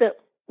reasons that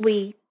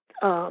we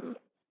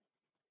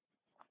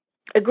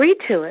agreed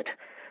to it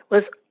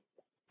was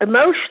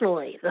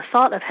emotionally, the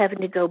thought of having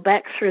to go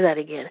back through that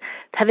again,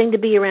 having to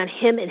be around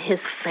him and his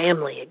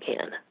family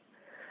again,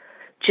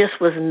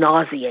 just was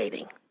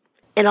nauseating.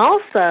 And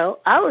also,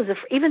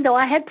 even though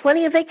I had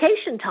plenty of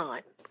vacation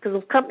time, because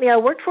of the company I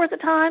worked for at the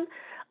time,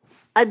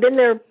 I'd been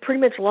there pretty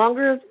much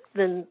longer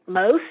than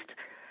most,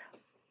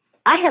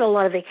 I had a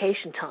lot of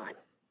vacation time,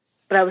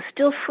 but I was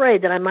still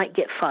afraid that I might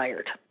get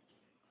fired.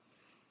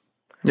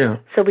 Yeah.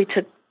 So we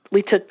took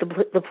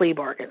the plea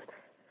bargain.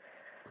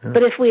 Yeah.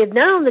 But if we had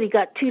known that he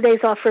got 2 days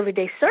off for every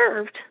day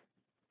served,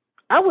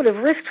 I would have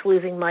risked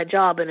losing my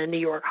job in a New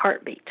York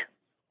heartbeat.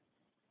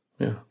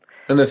 Yeah.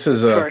 And this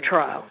is for a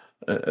trial.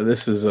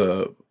 This is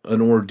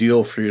an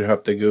ordeal for you to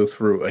have to go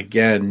through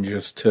again,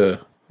 just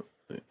to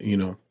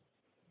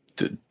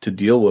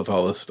deal with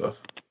all this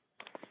stuff.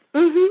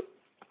 Mm-hmm.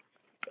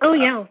 Oh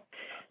yeah.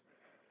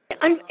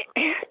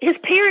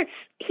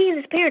 He and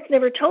his parents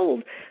never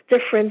told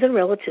their friends and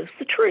relatives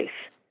the truth.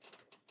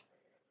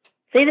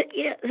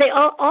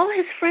 All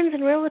his friends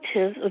and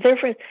relatives, their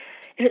friends,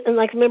 and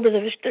like members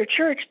of their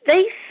church,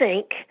 they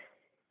think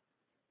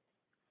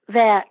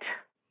that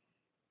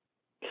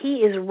he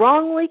is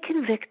wrongly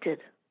convicted,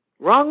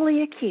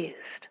 wrongly accused,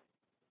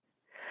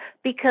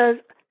 because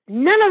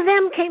none of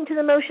them came to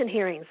the motion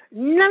hearings.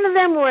 None of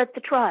them were at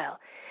the trial.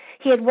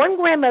 He had one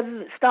grandmother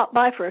that stopped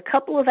by for a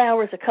couple of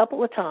hours a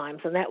couple of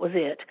times, and that was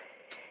it.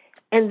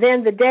 And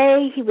then the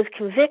day he was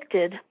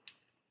convicted,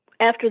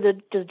 after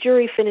the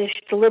jury had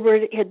finished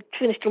deliberating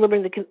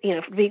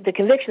the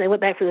conviction, they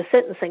went back for the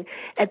sentencing.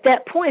 At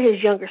that point,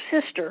 his younger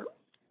sister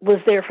was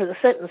there for the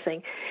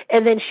sentencing,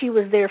 and then she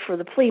was there for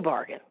the plea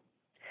bargain.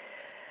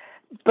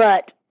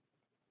 But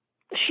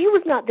she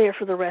was not there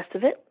for the rest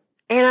of it,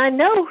 and I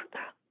know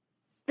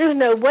there's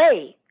no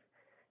way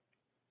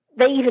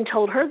they even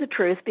told her the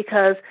truth,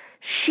 because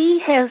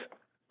she's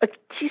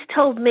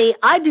told me,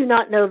 I do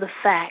not know the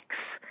facts,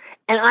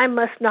 and I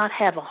must not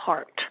have a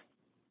heart,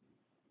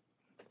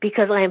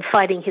 because I am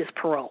fighting his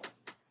parole.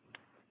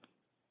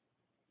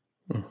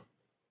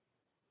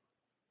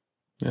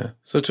 Yeah,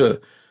 such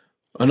an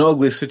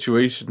ugly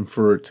situation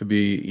for it to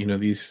be.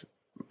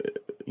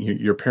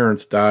 Your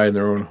parents die in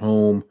their own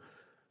home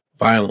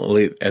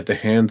violently at the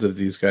hands of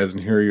these guys,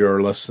 and here you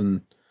are less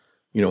than,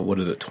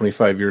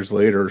 25 years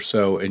later or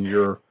so, and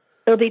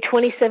it'll be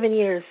 27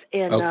 years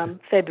in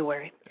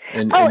February.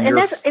 And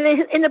that's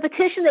in the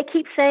petition they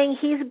keep saying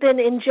he's been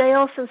in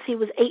jail since he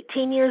was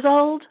 18 years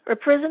old, or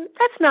prison.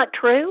 That's not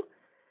true.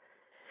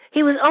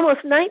 He was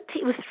almost 19.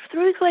 He was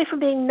 3 weeks away from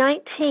being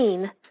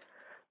 19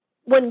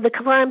 when the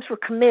crimes were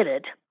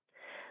committed.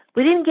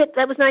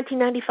 That was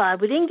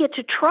 1995. We didn't get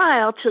to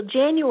trial till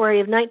January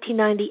of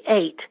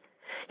 1998.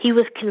 He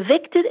was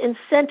convicted and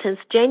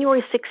sentenced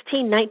January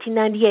 16,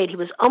 1998. He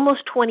was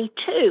almost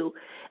 22,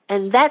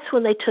 and that's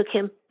when they took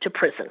him to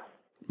prison.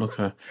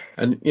 Okay.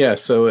 And yeah,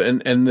 so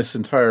and this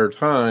entire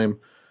time,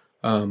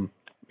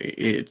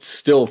 it's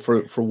still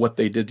for what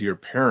they did to your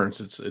parents,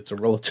 it's a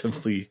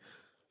relatively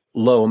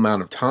low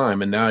amount of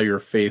time, and now you're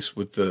faced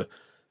with the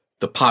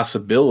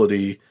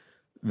possibility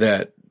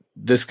that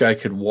this guy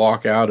could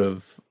walk out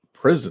of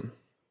prison.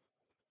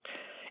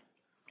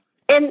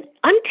 And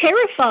I'm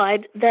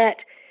terrified that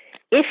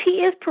if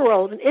he is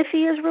paroled and if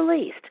he is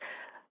released,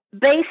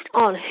 based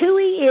on who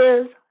he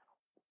is,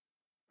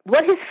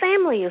 what his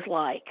family is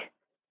like,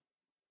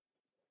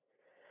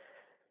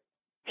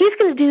 he's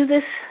going to do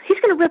this. He's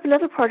going to rip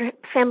another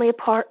family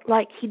apart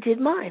like he did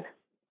mine.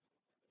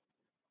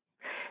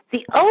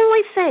 The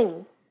only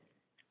thing,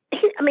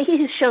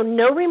 he has shown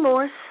no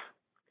remorse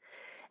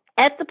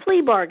at the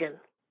plea bargain.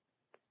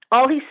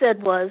 All he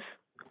said was,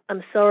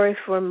 I'm sorry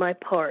for my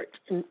part.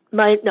 I'm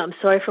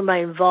sorry for my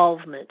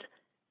involvement.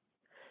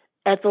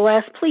 At the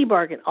last plea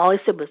bargain, all he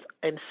said was,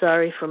 I'm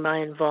sorry for my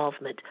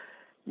involvement.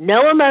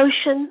 No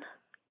emotion.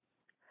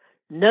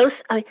 That's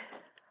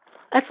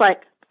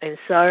like, I'm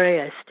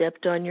sorry I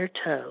stepped on your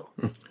toe.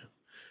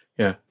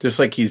 Yeah, just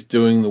like he's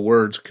doing the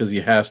words because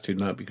he has to,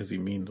 not because he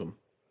means them.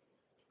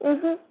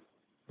 Mm-hmm.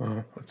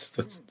 Wow,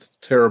 that's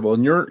terrible.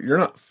 And you're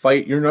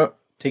not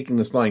taking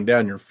this lying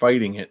down. You're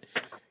fighting it.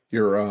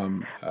 You're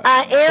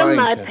I am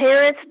my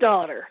parents'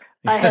 daughter.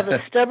 I have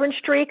a stubborn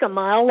streak a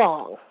mile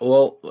long.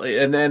 Well,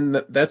 and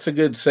then that's a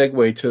good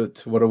segue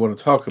to what I want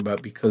to talk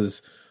about,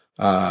 because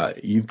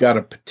you've got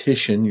a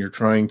petition. You're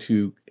trying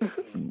to,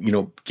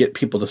 get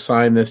people to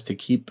sign this to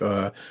keep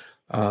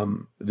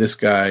this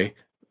guy,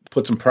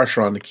 put some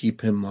pressure on to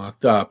keep him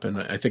locked up. And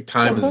I think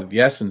time is of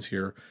the essence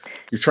here.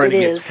 You're trying to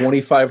get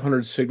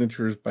 2,500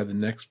 signatures by the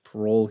next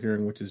parole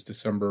hearing, which is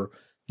December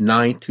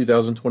 9th,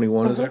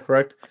 2021. Is that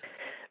correct?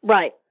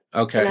 Right.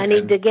 Okay. And I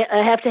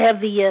have to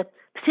have the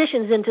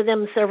petitions into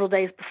them several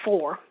days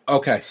before.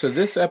 Okay. So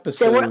this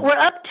episode. So we're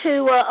up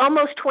to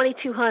almost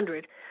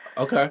 2,200.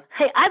 Okay.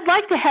 Hey, I'd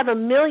like to have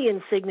 1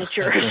 million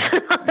signatures,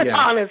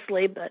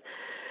 honestly, but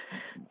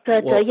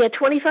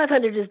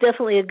 2,500 is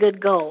definitely a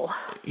good goal.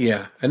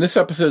 Yeah, and this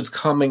episode's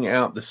coming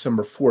out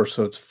December 4th,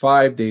 so it's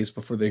 5 days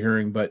before the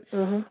hearing, but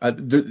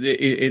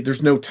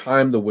there's no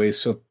time to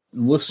waste, so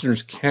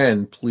listeners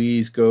can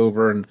please go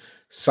over and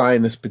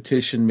sign this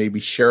petition, maybe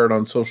share it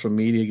on social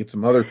media, get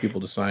some other people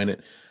to sign it.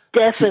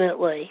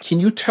 Definitely. Can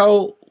you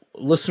tell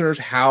listeners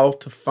how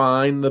to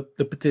find the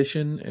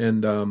petition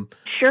and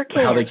sure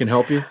can. How they can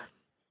help you?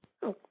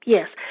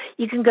 Yes.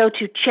 You can go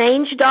to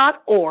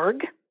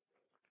change.org,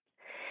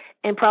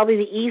 and probably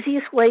the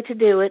easiest way to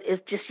do it is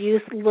just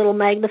use the little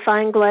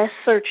magnifying glass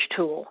search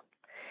tool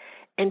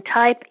and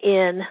type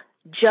in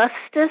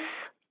Justice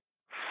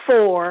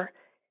for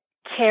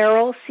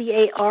Carol,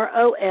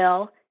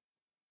 Carol,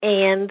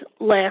 and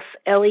Les,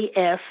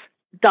 LES,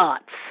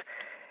 dots,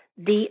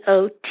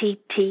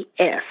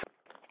 DOTTS.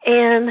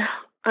 And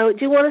I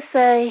do want to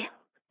say,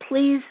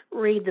 please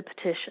read the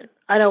petition.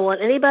 I don't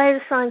want anybody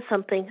to sign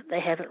something they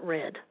haven't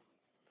read.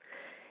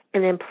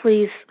 And then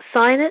please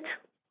sign it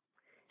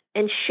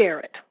and share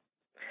it.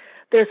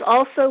 There's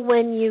also,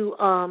 when you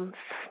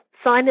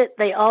sign it,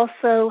 they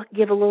also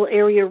give a little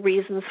area of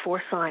reasons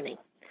for signing.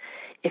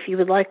 If you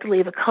would like to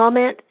leave a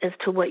comment as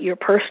to what your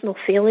personal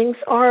feelings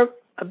are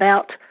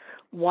about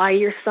why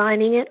you're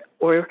signing it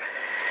or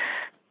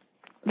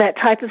that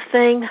type of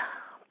thing,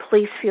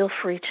 please feel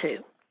free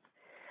to.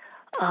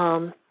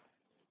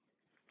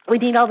 We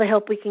need all the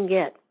help we can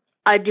get.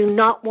 I do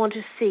not want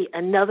to see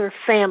another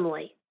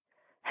family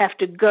have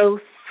to go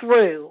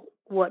through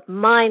what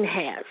mine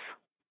has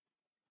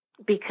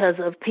because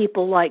of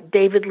people like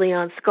David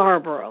Leon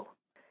Scarborough.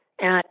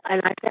 And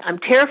I'm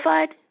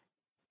terrified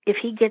if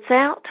he gets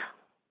out,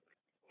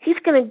 he's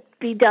going to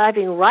be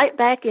diving right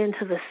back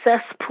into the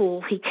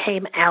cesspool he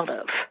came out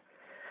of.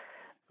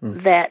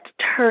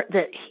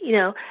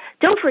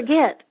 Don't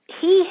forget,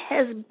 he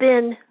has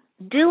been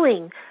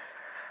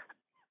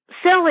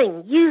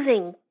selling,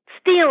 using,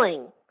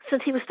 stealing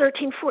since he was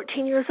 13,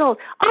 14 years old.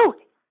 Oh,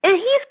 and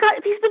he's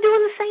been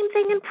doing the same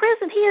thing in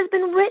prison. He has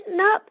been written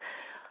up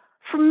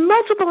for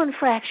multiple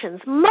infractions,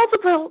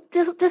 multiple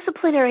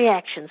disciplinary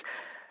actions,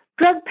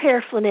 drug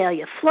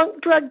paraphernalia,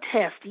 flunked drug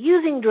tests,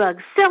 using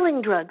drugs,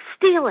 selling drugs,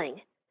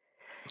 stealing.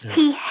 Yeah.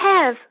 He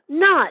has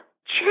not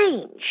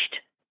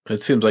changed.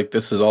 It seems like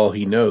this is all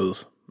he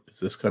knows, is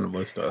this kind of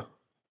list.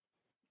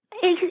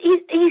 He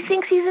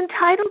thinks he's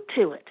entitled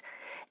to it.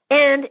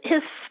 And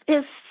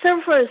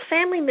several of his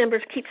family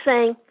members keep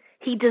saying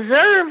he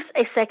deserves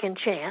a second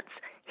chance.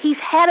 He's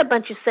had a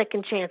bunch of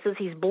second chances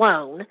he's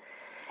blown,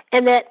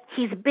 and that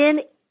he's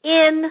been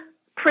in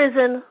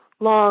prison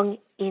long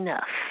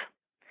enough.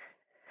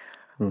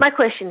 My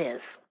question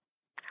is,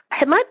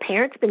 have my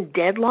parents been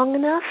dead long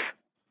enough?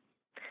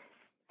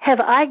 Have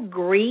I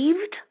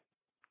grieved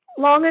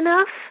long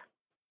enough?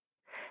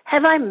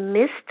 Have I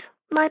missed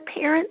my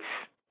parents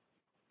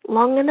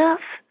long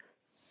enough?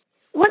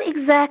 What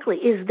exactly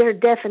is their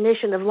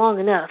definition of long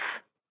enough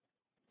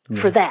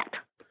for that?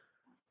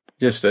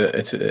 Just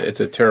it's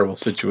a terrible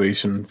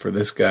situation for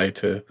this guy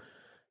to,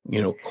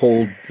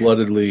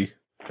 cold-bloodedly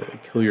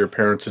kill your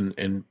parents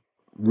and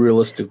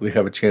realistically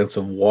have a chance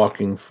of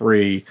walking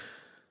free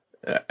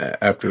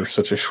after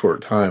such a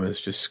short time.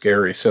 It's just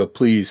scary. So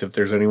please, if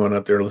there's anyone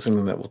out there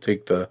listening that will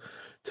take the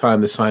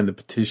time to sign the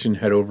petition,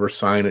 head over,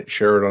 sign it,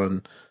 share it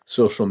on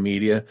social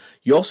media.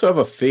 You also have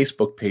a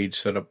Facebook page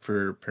set up for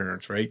your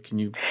parents, right? Can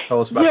you tell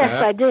us about that?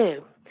 Yes, I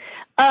do.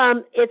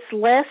 It's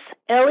Les,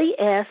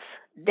 LES,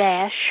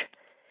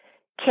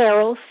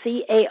 Carol,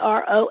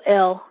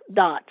 CAROL,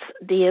 dots,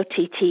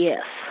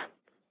 DOTTS.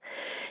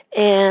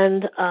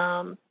 And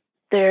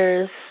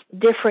there's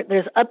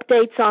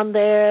updates on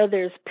there,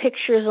 there's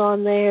pictures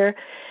on there,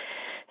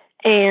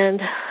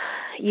 and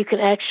you can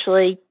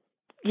actually,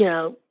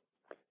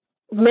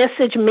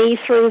 message me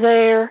through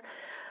there.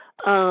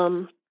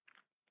 And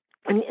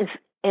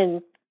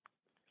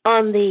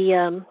on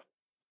the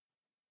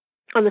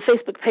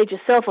Facebook page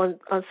itself, on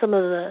some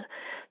of the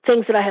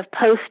things that I have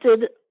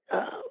posted,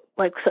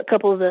 like a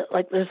couple of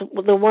there's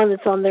the one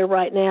that's on there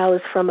right now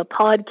is from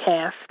from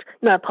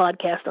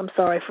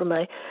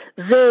a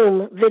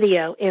Zoom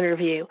video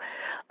interview.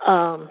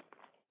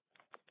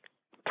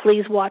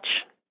 Please watch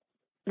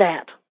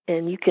that,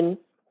 and you can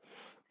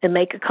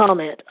make a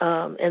comment,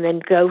 and then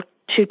go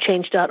to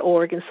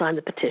change.org and sign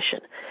the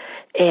petition.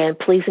 And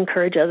please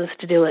encourage others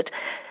to do it.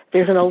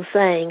 There's an old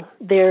saying,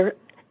 there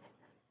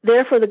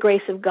for the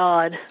grace of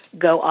God,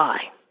 go I.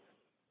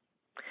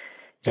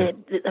 Yeah.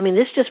 And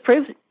this just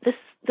proves this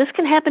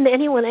can happen to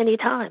anyone,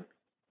 anytime.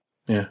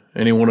 Yeah,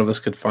 any one of us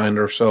could find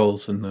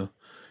ourselves in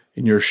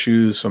your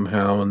shoes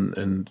somehow,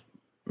 and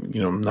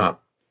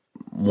not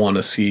want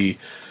to see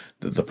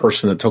the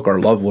person that took our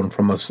loved one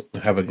from us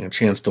having a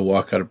chance to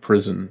walk out of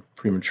prison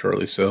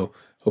prematurely. So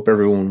hope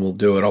everyone will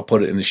do it. I'll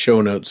put it in the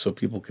show notes so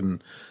people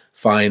can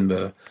find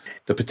the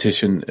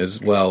petition as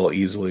well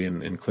easily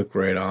and click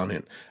right on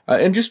it.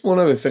 And just one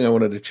other thing I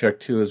wanted to check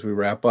too as we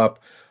wrap up.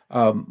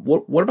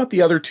 What about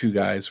the other two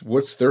guys?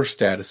 What's their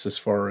status as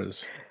far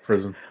as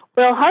prison?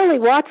 Well, Harley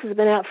Watts has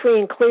been out free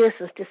and clear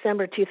since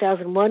December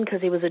 2001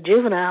 because he was a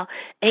juvenile.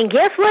 And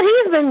guess what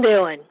he's been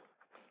doing?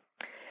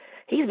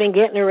 He's been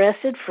getting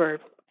arrested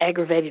for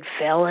aggravated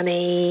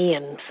felony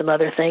and some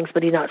other things,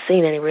 but he's not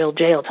seen any real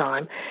jail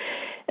time.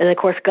 And, of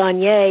course,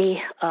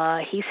 Gagne,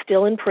 he's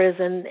still in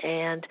prison,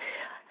 and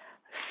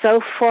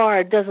so far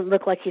it doesn't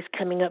look like he's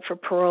coming up for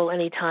parole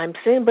anytime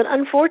soon, but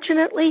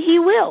unfortunately he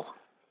will.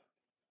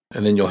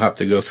 And then you'll have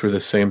to go through the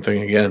same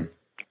thing again.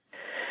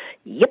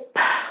 Yep.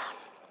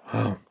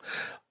 Wow.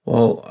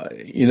 Well,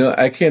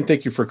 I can't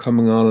thank you for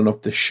coming on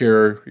enough to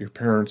share your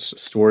parents'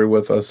 story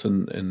with us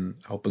and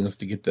helping us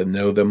to get to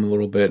know them a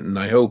little bit. And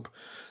I hope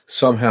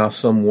somehow,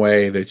 some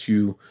way that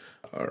you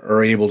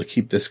are able to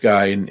keep this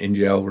guy in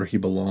jail where he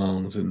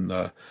belongs and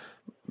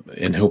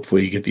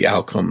hopefully you get the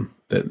outcome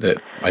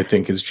that I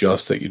think is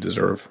just that you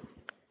deserve.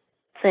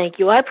 Thank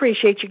you. I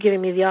appreciate you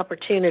giving me the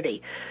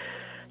opportunity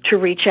to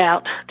reach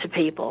out to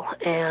people.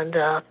 And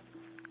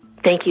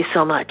thank you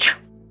so much.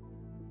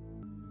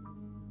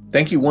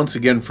 Thank you once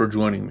again for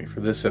joining me for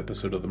this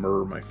episode of The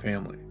Murder of My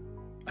Family.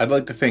 I'd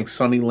like to thank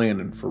Sonny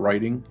Landon for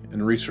writing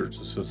and research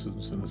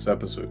assistance in this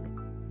episode.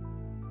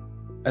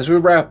 As we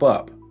wrap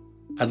up,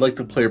 I'd like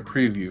to play a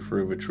preview for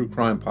a true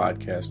crime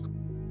podcast.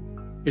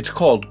 It's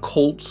called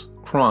Colts,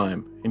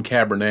 Crime, and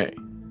Cabernet.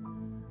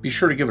 Be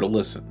sure to give it a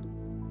listen.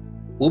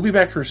 We'll be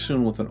back here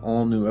soon with an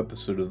all-new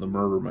episode of The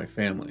Murder of My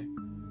Family,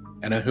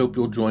 and I hope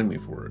you'll join me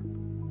for it.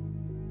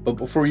 But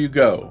before you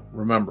go,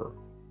 remember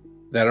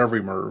that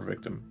every murder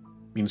victim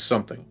means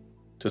something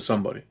to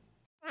somebody.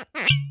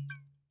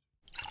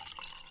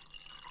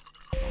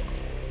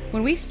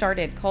 When we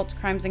started Cults,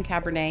 Crimes, and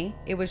Cabernet,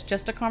 it was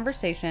just a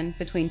conversation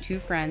between two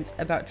friends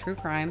about true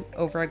crime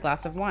over a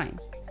glass of wine.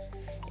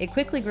 It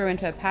quickly grew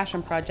into a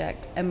passion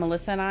project, and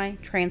Melissa and I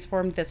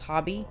transformed this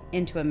hobby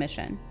into a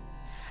mission.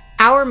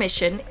 Our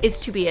mission is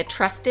to be a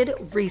trusted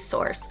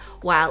resource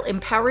while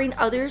empowering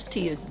others to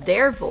use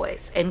their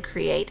voice and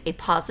create a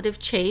positive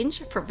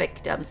change for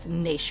victims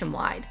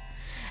nationwide.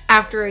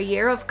 After a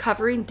year of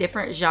covering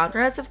different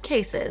genres of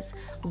cases,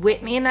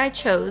 Whitney and I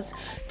chose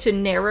to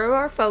narrow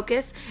our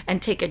focus and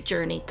take a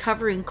journey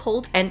covering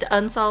cold and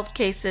unsolved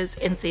cases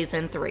in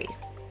Season 3.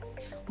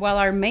 While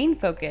our main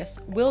focus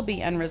will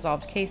be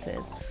unresolved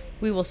cases,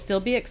 we will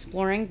still be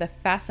exploring the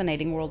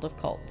fascinating world of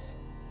cults.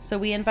 So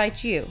we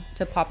invite you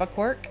to pop a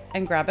cork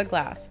and grab a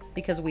glass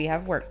because we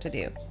have work to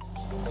do.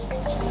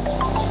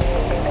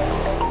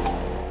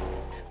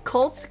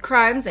 Cults,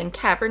 Crimes, and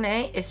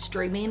Cabernet is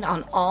streaming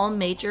on all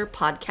major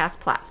podcast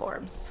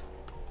platforms.